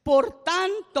 por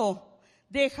tanto,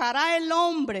 dejará el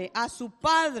hombre a su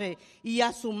padre y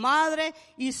a su madre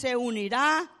y se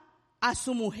unirá a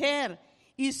su mujer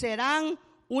y serán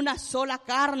una sola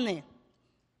carne.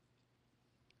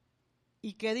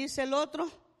 ¿Y qué dice el otro?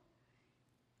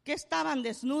 Que estaban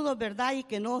desnudos, ¿verdad? Y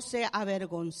que no se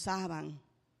avergonzaban.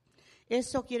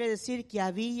 Eso quiere decir que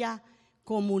había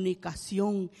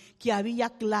comunicación, que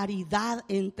había claridad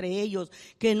entre ellos,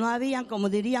 que no habían, como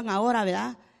dirían ahora,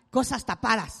 ¿verdad?, cosas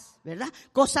tapadas, ¿verdad?,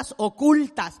 cosas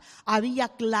ocultas. Había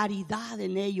claridad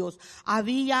en ellos,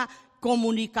 había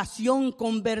comunicación,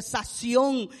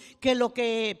 conversación, que lo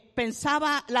que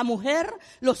pensaba la mujer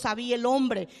lo sabía el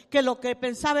hombre, que lo que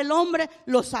pensaba el hombre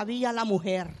lo sabía la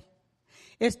mujer.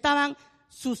 Estaban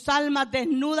sus almas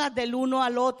desnudas del uno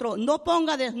al otro. No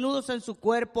ponga desnudos en su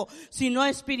cuerpo, sino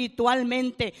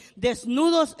espiritualmente,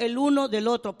 desnudos el uno del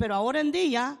otro. Pero ahora en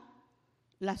día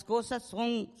las cosas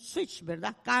son switch,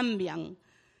 ¿verdad? Cambian.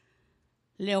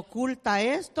 Le oculta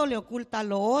esto, le oculta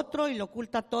lo otro y le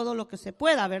oculta todo lo que se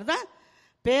pueda, ¿verdad?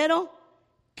 Pero,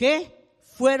 ¿qué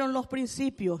fueron los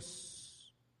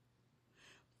principios?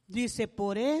 Dice,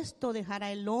 por esto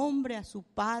dejará el hombre a su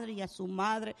padre y a su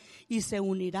madre y se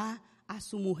unirá a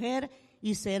su mujer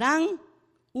y serán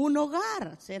un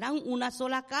hogar, serán una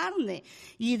sola carne.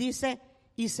 Y dice,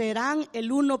 y serán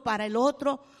el uno para el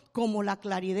otro como la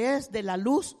claridad de la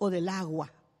luz o del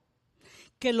agua.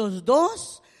 Que los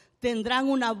dos tendrán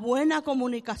una buena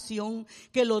comunicación,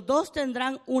 que los dos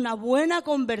tendrán una buena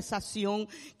conversación,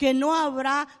 que no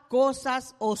habrá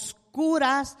cosas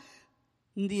oscuras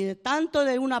ni de tanto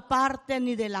de una parte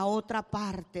ni de la otra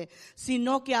parte,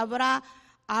 sino que habrá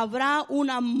un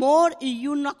amor y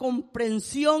una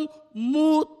comprensión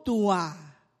mutua.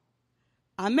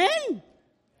 Amén.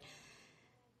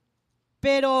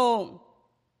 Pero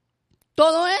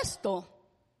todo esto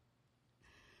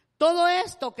Todo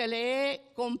esto que le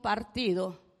he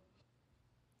compartido,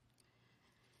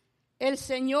 el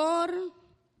Señor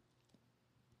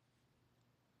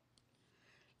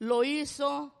lo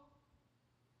hizo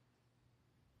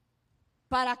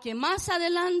para que más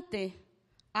adelante,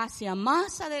 hacia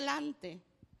más adelante,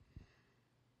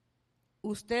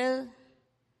 usted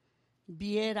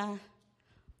viera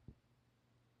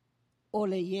o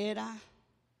leyera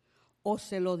o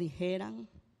se lo dijeran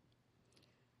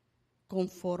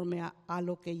conforme a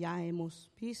lo que ya hemos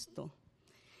visto.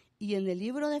 Y en el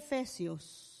libro de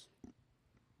Efesios,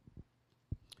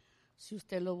 si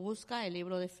usted lo busca, el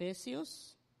libro de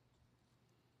Efesios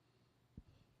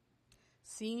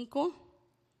 5,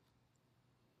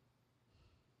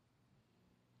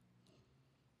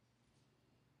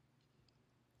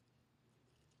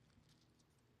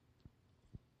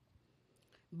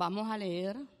 vamos a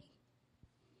leer.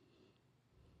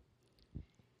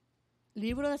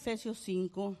 Libro de Efesios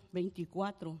 5,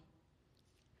 24.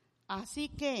 Así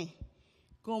que,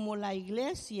 como la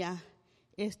iglesia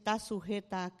está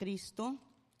sujeta a Cristo,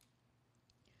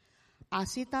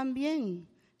 así también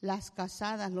las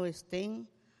casadas lo estén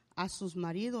a sus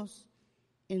maridos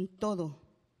en todo.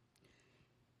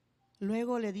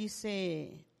 Luego le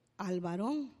dice al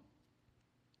varón: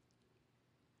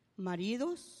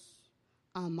 maridos,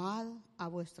 amad a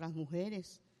vuestras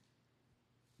mujeres.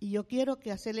 Y yo quiero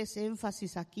que hacerles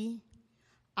énfasis aquí,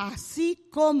 así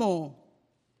como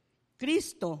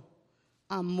Cristo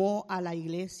amó a la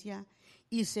iglesia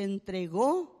y se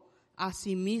entregó a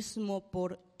sí mismo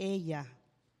por ella.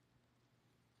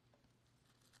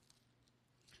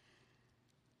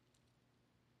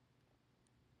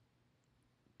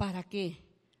 ¿Para qué?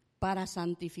 Para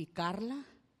santificarla,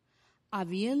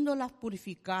 habiéndola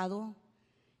purificado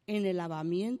en el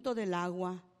lavamiento del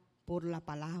agua por la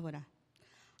palabra,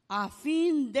 a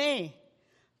fin de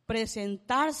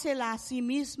presentársela a sí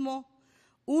mismo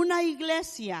una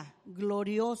iglesia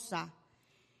gloriosa,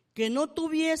 que no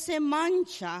tuviese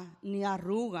mancha ni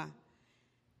arruga,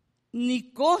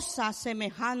 ni cosa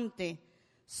semejante,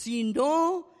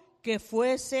 sino que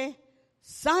fuese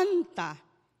santa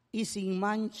y sin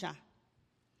mancha.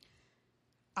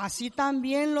 Así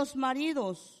también los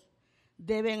maridos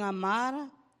deben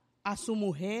amar a su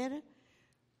mujer.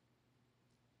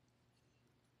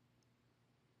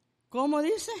 ¿Cómo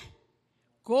dice?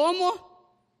 ¿Cómo?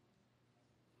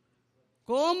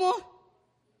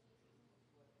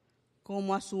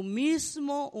 Como a su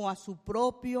mismo o a su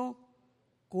propio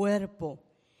cuerpo.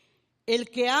 El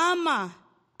que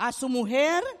ama a su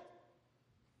mujer,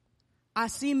 a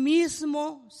sí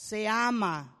mismo se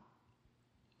ama.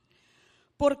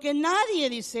 Porque nadie,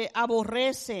 dice,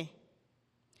 aborrece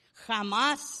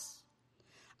jamás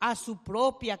a su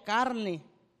propia carne,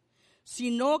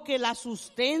 sino que la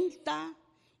sustenta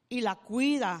y la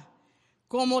cuida,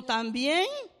 como también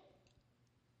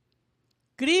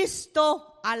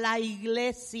Cristo a la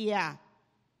iglesia.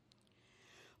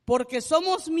 Porque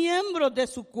somos miembros de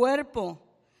su cuerpo,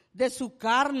 de su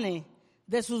carne,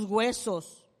 de sus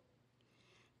huesos.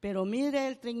 Pero mire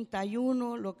el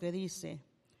 31 lo que dice: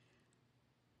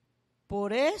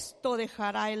 por esto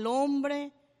dejará el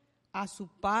hombre a su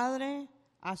padre,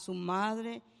 a su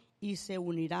madre, y se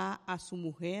unirá a su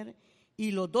mujer, y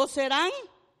los dos serán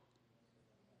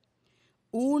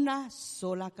una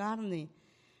sola carne.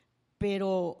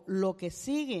 Pero lo que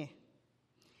sigue,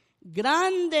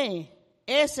 grande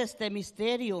es este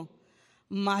misterio,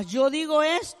 mas yo digo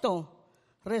esto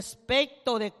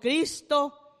respecto de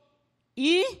Cristo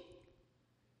y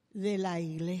de la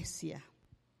iglesia.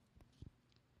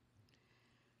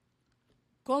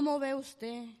 ¿Cómo ve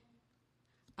usted,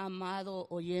 amado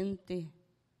oyente,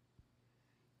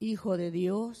 hijo de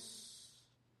Dios,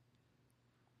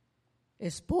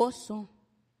 esposo,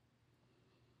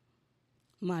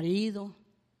 marido?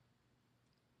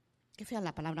 Qué fea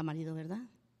la palabra marido, ¿verdad?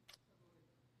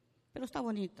 Pero está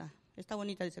bonita,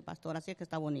 dice el pastor, así es que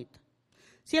está bonita.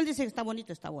 Si él dice que está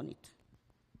bonita, está bonita.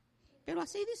 Pero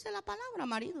así dice la palabra,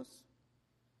 maridos.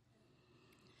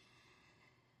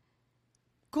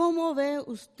 ¿Cómo ve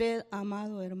usted,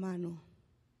 amado hermano,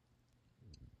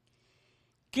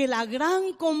 que la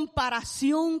gran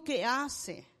comparación que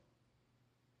hace,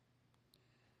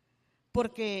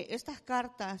 porque estas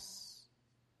cartas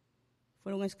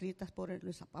fueron escritas por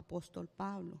el apóstol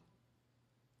Pablo,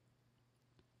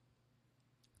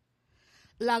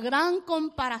 la gran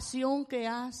comparación que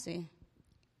hace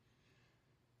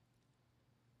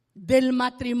del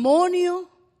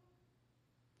matrimonio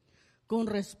con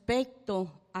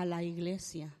respecto a la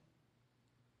iglesia?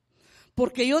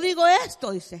 Porque yo digo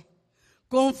esto, dice,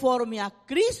 conforme a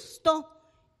Cristo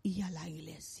y a la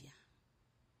iglesia.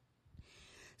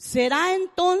 ¿Será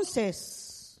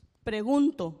entonces,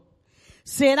 pregunto,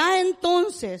 será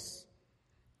entonces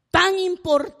tan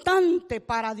importante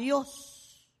para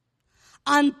Dios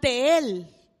ante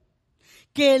Él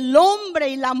que el hombre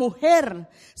y la mujer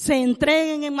se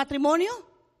entreguen en matrimonio?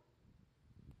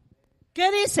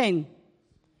 ¿Qué dicen?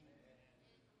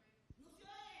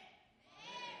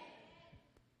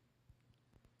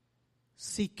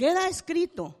 Si queda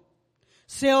escrito,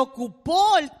 se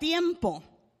ocupó el tiempo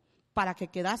para que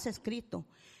quedase escrito,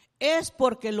 es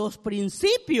porque los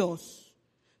principios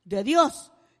de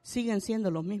Dios siguen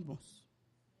siendo los mismos.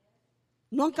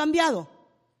 No han cambiado.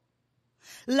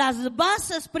 Las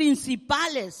bases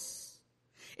principales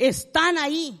están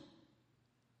ahí.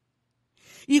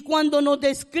 Y cuando nos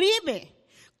describe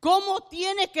cómo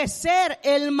tiene que ser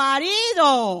el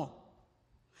marido,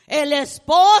 el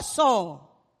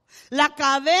esposo, la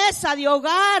cabeza de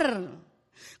hogar,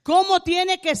 cómo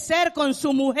tiene que ser con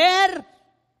su mujer,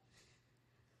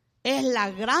 es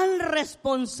la gran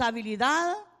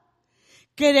responsabilidad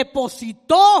que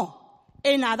depositó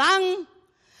en Adán,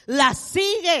 la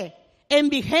sigue en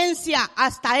vigencia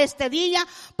hasta este día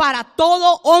para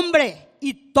todo hombre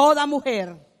y toda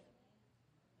mujer.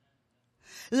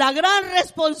 La gran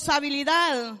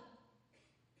responsabilidad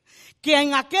que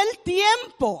en aquel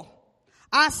tiempo,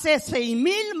 hace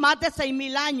más de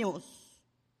 6,000 años,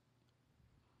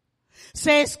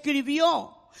 se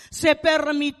escribió, se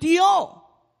permitió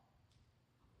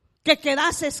que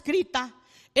quedase escrita,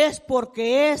 es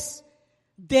porque es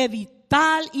de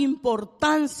vital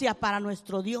importancia para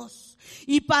nuestro Dios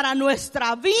y para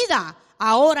nuestra vida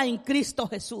ahora en Cristo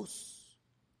Jesús.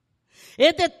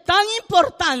 Es de tan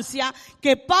importancia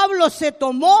que Pablo se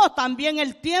tomó también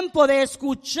el tiempo de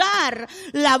escuchar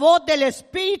la voz del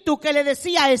Espíritu que le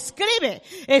decía: escribe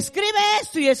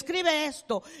esto y escribe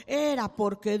esto. Era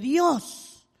porque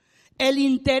Dios, el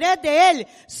interés de Él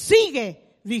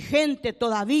sigue vigente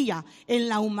todavía en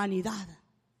la humanidad.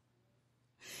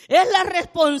 Es la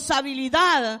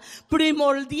responsabilidad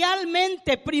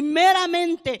primeramente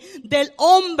del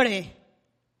hombre,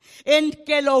 en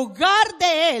que el hogar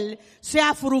de él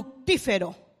sea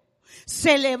fructífero,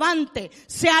 se levante,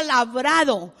 sea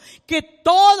labrado, que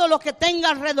todo lo que tenga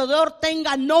alrededor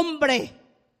tenga nombre,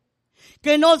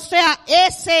 que no sea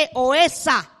ese o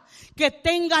esa, que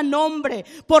tenga nombre,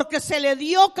 porque se le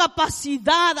dio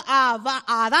capacidad a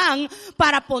Adán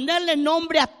para ponerle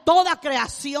nombre a toda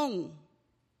creación.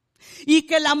 Y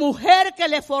que la mujer que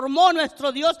le formó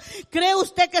nuestro Dios, ¿cree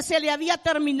usted que se le había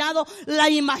terminado la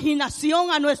imaginación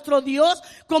a nuestro Dios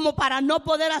como para no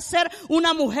poder hacer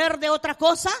una mujer de otra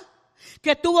cosa?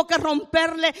 ¿Que tuvo que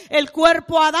romperle el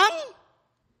cuerpo a Adán?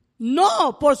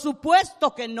 No, por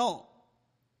supuesto que no.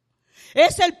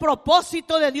 Es el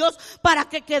propósito de Dios para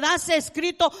que quedase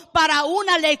escrito para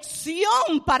una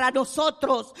lección para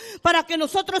nosotros, para que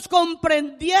nosotros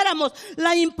comprendiéramos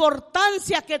la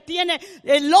importancia que tiene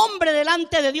el hombre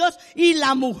delante de Dios y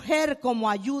la mujer como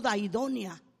ayuda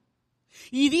idónea.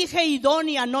 Y dije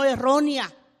idónea, no errónea,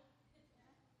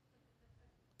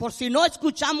 por si no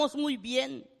escuchamos muy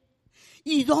bien.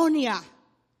 Idónea.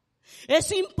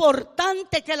 Es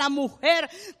importante que la mujer,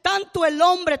 tanto el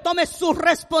hombre, tome su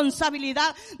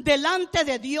responsabilidad delante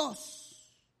de Dios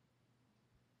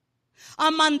a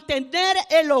mantener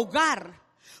el hogar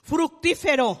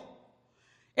fructífero.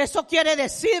 Eso quiere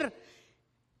decir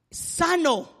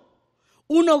sano,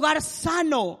 un hogar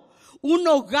sano, un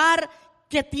hogar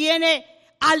que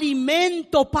tiene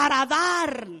alimento para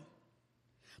dar.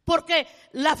 Porque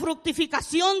la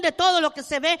fructificación de todo lo que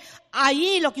se ve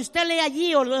allí, lo que usted lee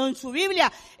allí o en su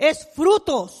Biblia, es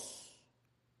frutos.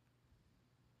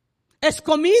 Es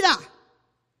comida.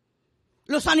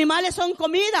 Los animales son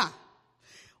comida.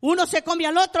 Uno se come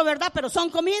al otro, ¿verdad? Pero son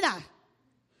comida.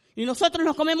 Y nosotros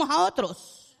nos comemos a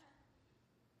otros.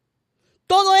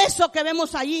 Todo eso que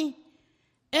vemos allí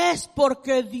es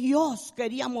porque Dios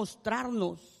quería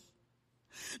mostrarnos.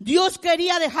 Dios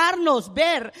quería dejarnos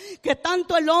ver que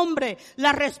tanto el hombre,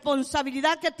 la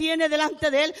responsabilidad que tiene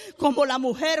delante de él, como la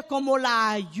mujer, como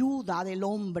la ayuda del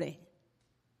hombre.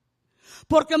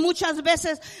 Porque muchas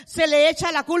veces se le echa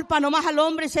la culpa nomás al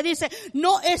hombre y se dice,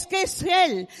 no es que es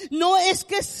él, no es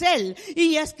que es él,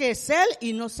 y es que es él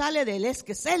y no sale de él, es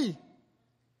que es él.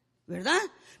 ¿Verdad?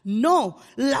 No,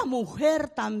 la mujer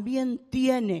también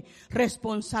tiene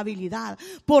responsabilidad,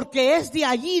 porque es de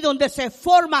allí donde se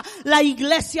forma la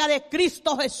iglesia de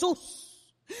Cristo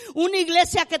Jesús. Una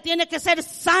iglesia que tiene que ser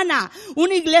sana,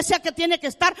 una iglesia que tiene que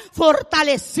estar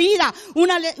fortalecida,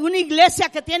 una iglesia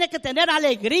que tiene que tener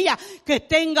alegría, que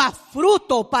tenga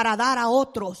fruto para dar a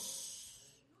otros.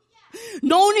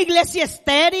 No una iglesia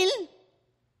estéril,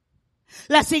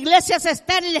 las iglesias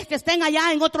estériles que estén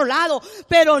allá en otro lado,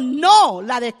 pero no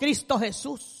la de Cristo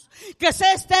Jesús. Que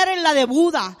sea estéril la de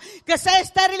Buda, que sea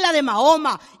estéril la de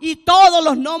Mahoma y todos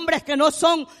los nombres que no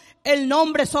son el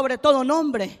nombre sobre todo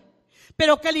nombre.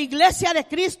 Pero que la iglesia de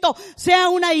Cristo sea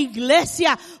una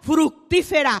iglesia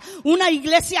fructífera, una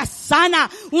iglesia sana,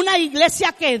 una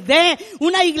iglesia que dé,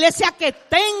 una iglesia que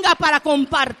tenga para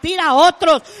compartir a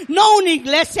otros, no una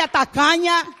iglesia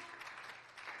tacaña.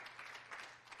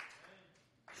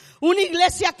 Una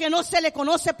iglesia que no se le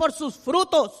conoce por sus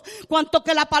frutos, cuanto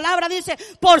que la palabra dice,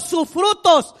 por sus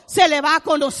frutos se le va a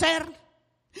conocer.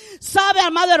 Sabe,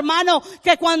 amado hermano,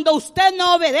 que cuando usted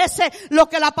no obedece lo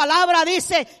que la palabra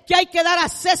dice, que hay que dar a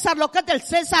César lo que es del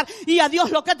César y a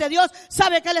Dios lo que es de Dios,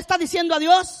 ¿sabe qué le está diciendo a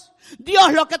Dios?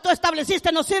 Dios, lo que tú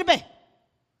estableciste no sirve.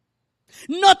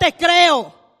 No te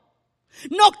creo.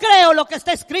 No creo lo que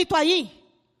está escrito allí.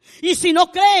 Y si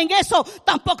no cree en eso,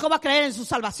 tampoco va a creer en su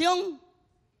salvación.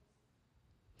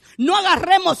 No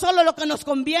agarremos solo lo que nos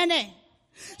conviene,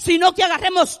 sino que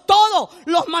agarremos todos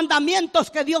los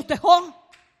mandamientos que Dios dejó.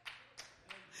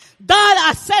 Dad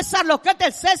a César lo que es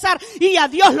del César y a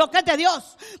Dios lo que es de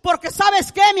Dios. Porque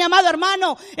 ¿sabes qué, mi amado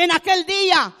hermano? En aquel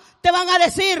día te van a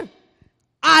decir,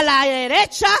 a la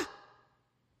derecha,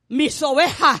 mis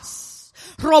ovejas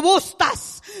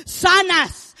robustas,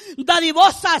 sanas,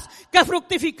 dadivosas, que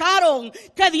fructificaron,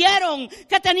 que dieron,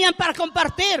 que tenían para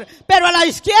compartir. Pero a la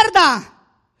izquierda,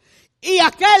 y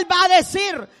aquel va a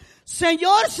decir,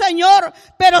 Señor, Señor,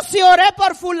 pero si oré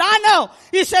por fulano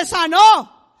y se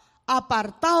sanó,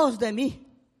 apartaos de mí.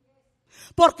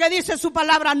 Porque dice su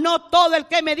palabra, no todo el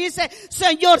que me dice,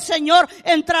 Señor, Señor,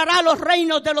 entrará a los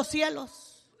reinos de los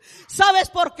cielos. ¿Sabes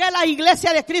por qué la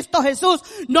iglesia de Cristo Jesús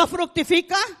no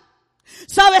fructifica?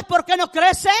 ¿Sabes por qué no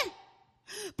crece?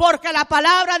 Porque la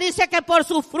palabra dice que por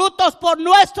sus frutos, por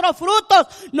nuestros frutos,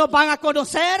 nos van a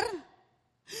conocer.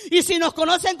 Y si nos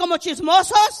conocen como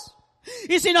chismosos,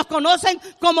 y si nos conocen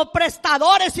como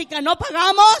prestadores y que no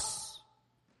pagamos,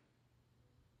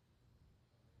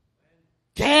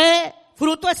 ¿qué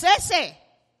fruto es ese?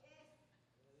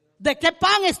 ¿De qué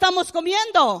pan estamos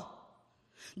comiendo?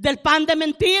 ¿Del pan de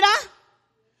mentira?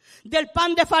 ¿Del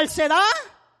pan de falsedad?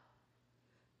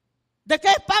 ¿De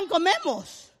qué pan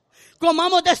comemos?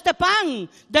 Comamos de este pan,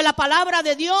 de la palabra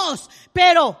de Dios,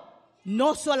 pero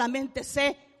no solamente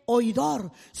sé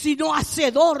oidor, sino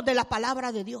hacedor de la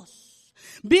palabra de Dios.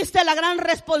 ¿Viste la gran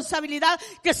responsabilidad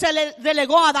que se le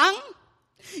delegó a Adán?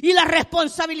 Y la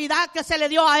responsabilidad que se le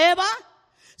dio a Eva.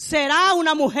 Será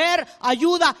una mujer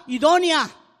ayuda idónea.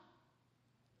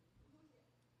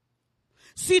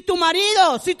 Si tu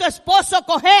marido, si tu esposo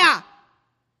cojea,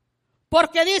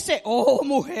 porque dice, oh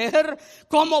mujer,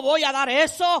 ¿cómo voy a dar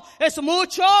eso? Es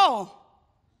mucho.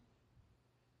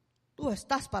 Tú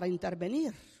estás para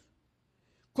intervenir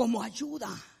como ayuda.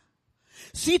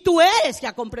 Si tú eres que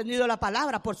ha comprendido la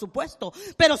palabra, por supuesto,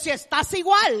 pero si estás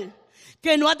igual,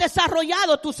 que no has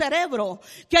desarrollado tu cerebro,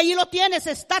 que ahí lo tienes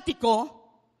estático,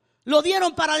 lo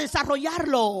dieron para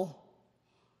desarrollarlo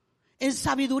en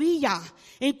sabiduría,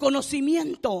 en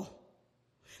conocimiento.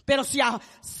 Pero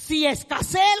si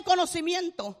escasea el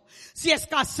conocimiento, si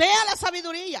escasea la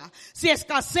sabiduría, si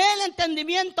escasea el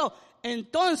entendimiento,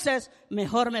 entonces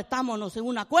mejor metámonos en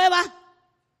una cueva,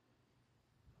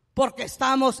 porque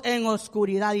estamos en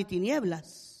oscuridad y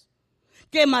tinieblas.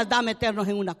 ¿Qué más da meternos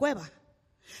en una cueva?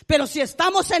 Pero si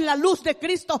estamos en la luz de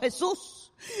Cristo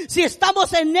Jesús, si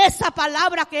estamos en esa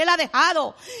palabra que Él ha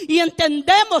dejado y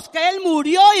entendemos que Él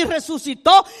murió y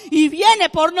resucitó y viene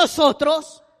por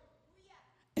nosotros,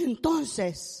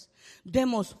 entonces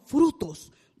demos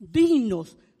frutos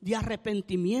dignos de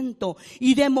arrepentimiento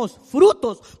y demos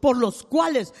frutos por los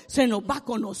cuales se nos va a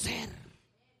conocer.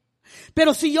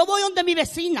 Pero si yo voy donde mi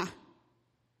vecina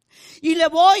y le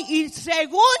voy y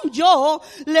según yo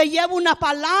le llevo una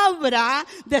palabra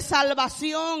de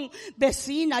salvación,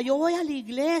 vecina, yo voy a la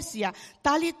iglesia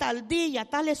tal y tal día,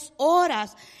 tales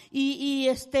horas y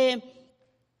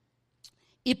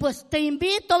pues te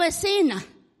invito, vecina,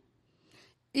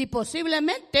 y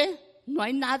posiblemente no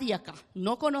hay nadie acá,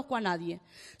 no conozco a nadie,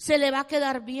 se le va a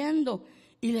quedar viendo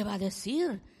y le va a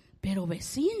decir, pero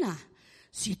vecina,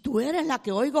 si tú eres la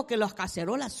que oigo que las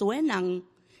cacerolas suenan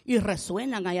y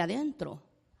resuenan ahí adentro,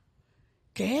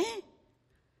 ¿qué?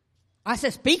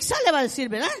 ¿Haces pizza? Le va a decir,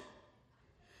 ¿verdad?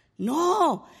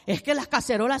 No, es que las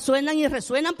cacerolas suenan y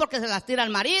resuenan porque se las tira el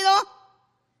marido.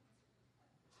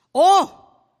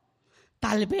 O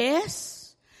tal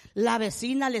vez la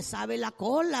vecina le sabe la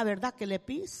cola, ¿verdad? Que le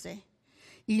pise.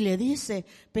 Y le dice,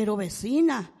 pero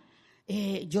vecina,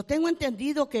 yo tengo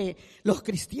entendido que los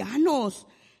cristianos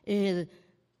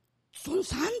son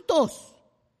santos.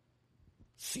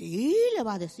 Sí, le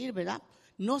va a decir, ¿verdad?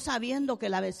 No sabiendo que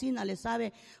la vecina le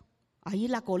sabe ahí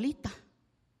la colita.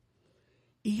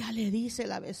 Y ya le dice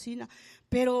la vecina,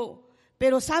 pero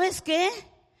 ¿sabes qué?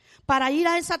 Para ir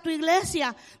a esa tu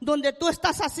iglesia donde tú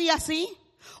estás así,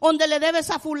 donde le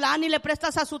debes a fulano y le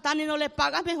prestas a sutano y no le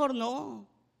pagas, mejor no.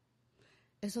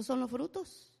 ¿Esos son los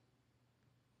frutos?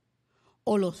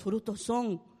 O los frutos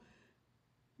son,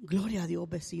 gloria a Dios,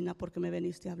 vecina, porque me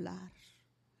viniste a hablar.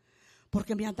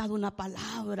 Porque me has dado una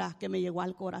palabra que me llegó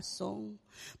al corazón.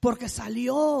 Porque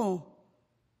salió,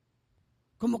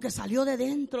 como que salió de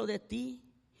dentro de ti.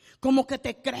 Como que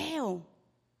te creo.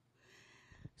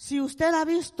 Si usted ha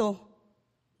visto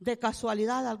de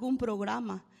casualidad algún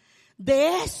programa,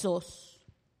 de esos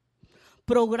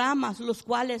programas los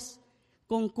cuales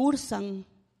concursan,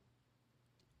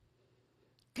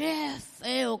 qué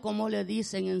feo como le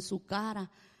dicen en su cara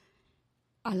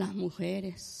a las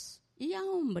mujeres y a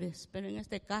hombres, pero en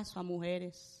este caso a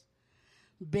mujeres,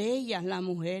 bellas las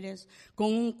mujeres,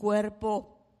 con un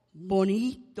cuerpo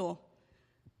bonito.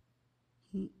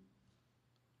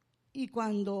 Y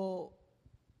cuando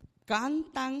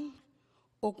cantan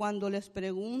o cuando les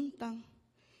preguntan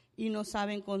y no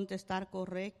saben contestar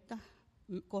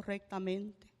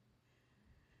correctamente,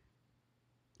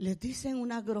 les dicen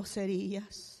unas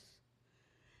groserías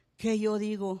que yo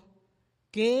digo,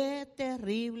 qué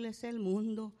terrible es el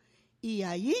mundo. Y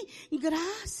allí,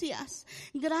 gracias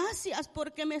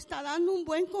porque me está dando un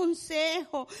buen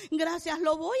consejo, gracias,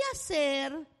 lo voy a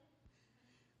hacer.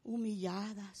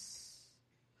 Humilladas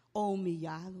o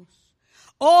humillados.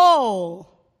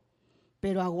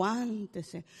 Pero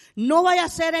aguántese, no vaya a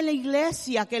ser en la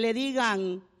iglesia que le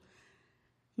digan,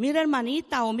 mira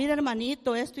hermanita o mira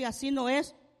hermanito, esto y así no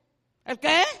es. ¿El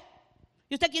qué?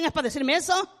 ¿Y usted quién es para decirme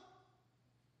eso?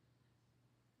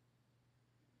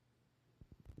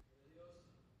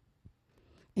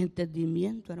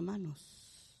 Entendimiento,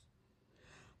 hermanos.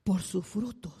 Por sus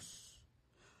frutos,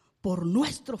 por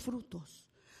nuestros frutos,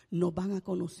 nos van a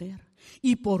conocer.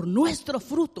 Y por nuestros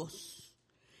frutos,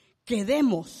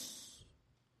 quedemos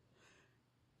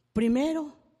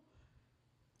primero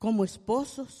como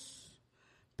esposos,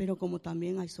 pero como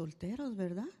también hay solteros,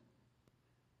 ¿verdad?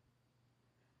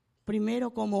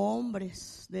 Primero como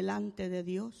hombres delante de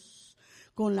Dios,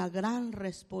 con la gran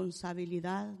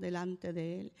responsabilidad delante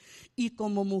de Él, y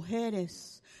como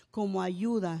mujeres, como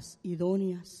ayudas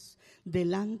idóneas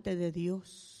delante de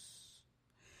Dios.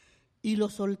 Y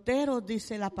los solteros,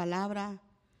 dice la palabra,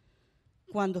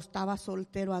 cuando estaba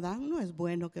soltero Adán, no es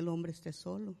bueno que el hombre esté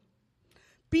solo.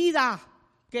 Pida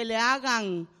que le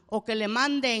hagan o que le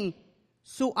manden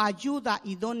su ayuda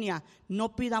idónea,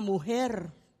 no pida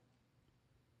mujer.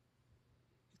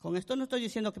 Con esto no estoy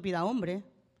diciendo que pida hombre,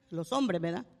 los hombres,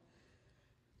 ¿verdad?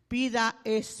 Pida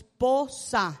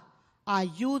esposa,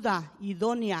 ayuda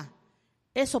idónea,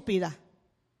 eso pida.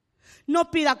 No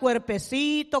pida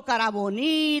cuerpecito, cara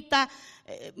bonita.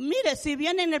 Mire, si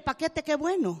viene en el paquete, qué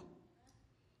bueno,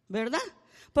 ¿verdad?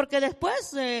 Porque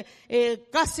después,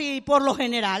 casi por lo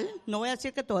general, no voy a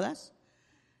decir que todas,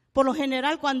 por lo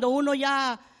general cuando uno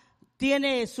ya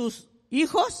tiene sus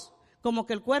hijos, como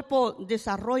que el cuerpo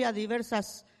desarrolla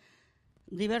diversas,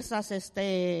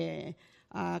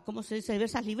 ¿cómo se dice?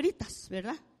 Diversas libritas,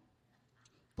 ¿verdad?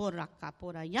 Por acá,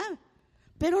 por allá.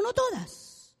 Pero no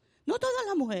todas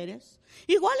las mujeres.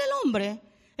 Igual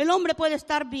el hombre puede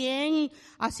estar bien,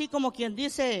 así como quien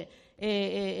dice,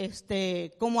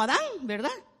 como Adán,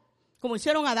 ¿verdad? Como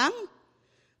hicieron Adán.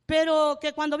 Pero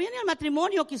que cuando viene al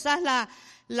matrimonio, quizás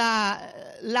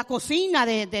la cocina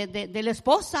de la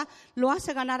esposa lo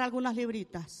hace ganar algunas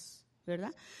libritas,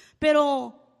 ¿verdad?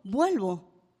 Pero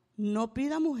vuelvo, no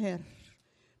pida mujer,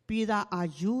 pida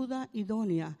ayuda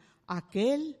idónea,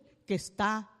 aquel que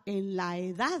está en la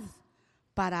edad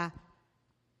para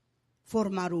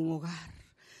formar un hogar.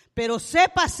 Pero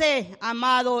sépase,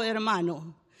 amado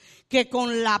hermano, que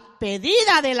con la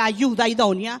pedida de la ayuda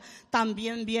idónea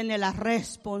también viene la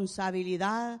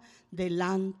responsabilidad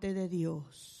delante de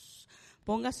Dios.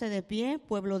 Póngase de pie,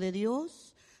 pueblo de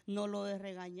Dios, no lo he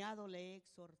regañado, le he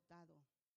exhortado.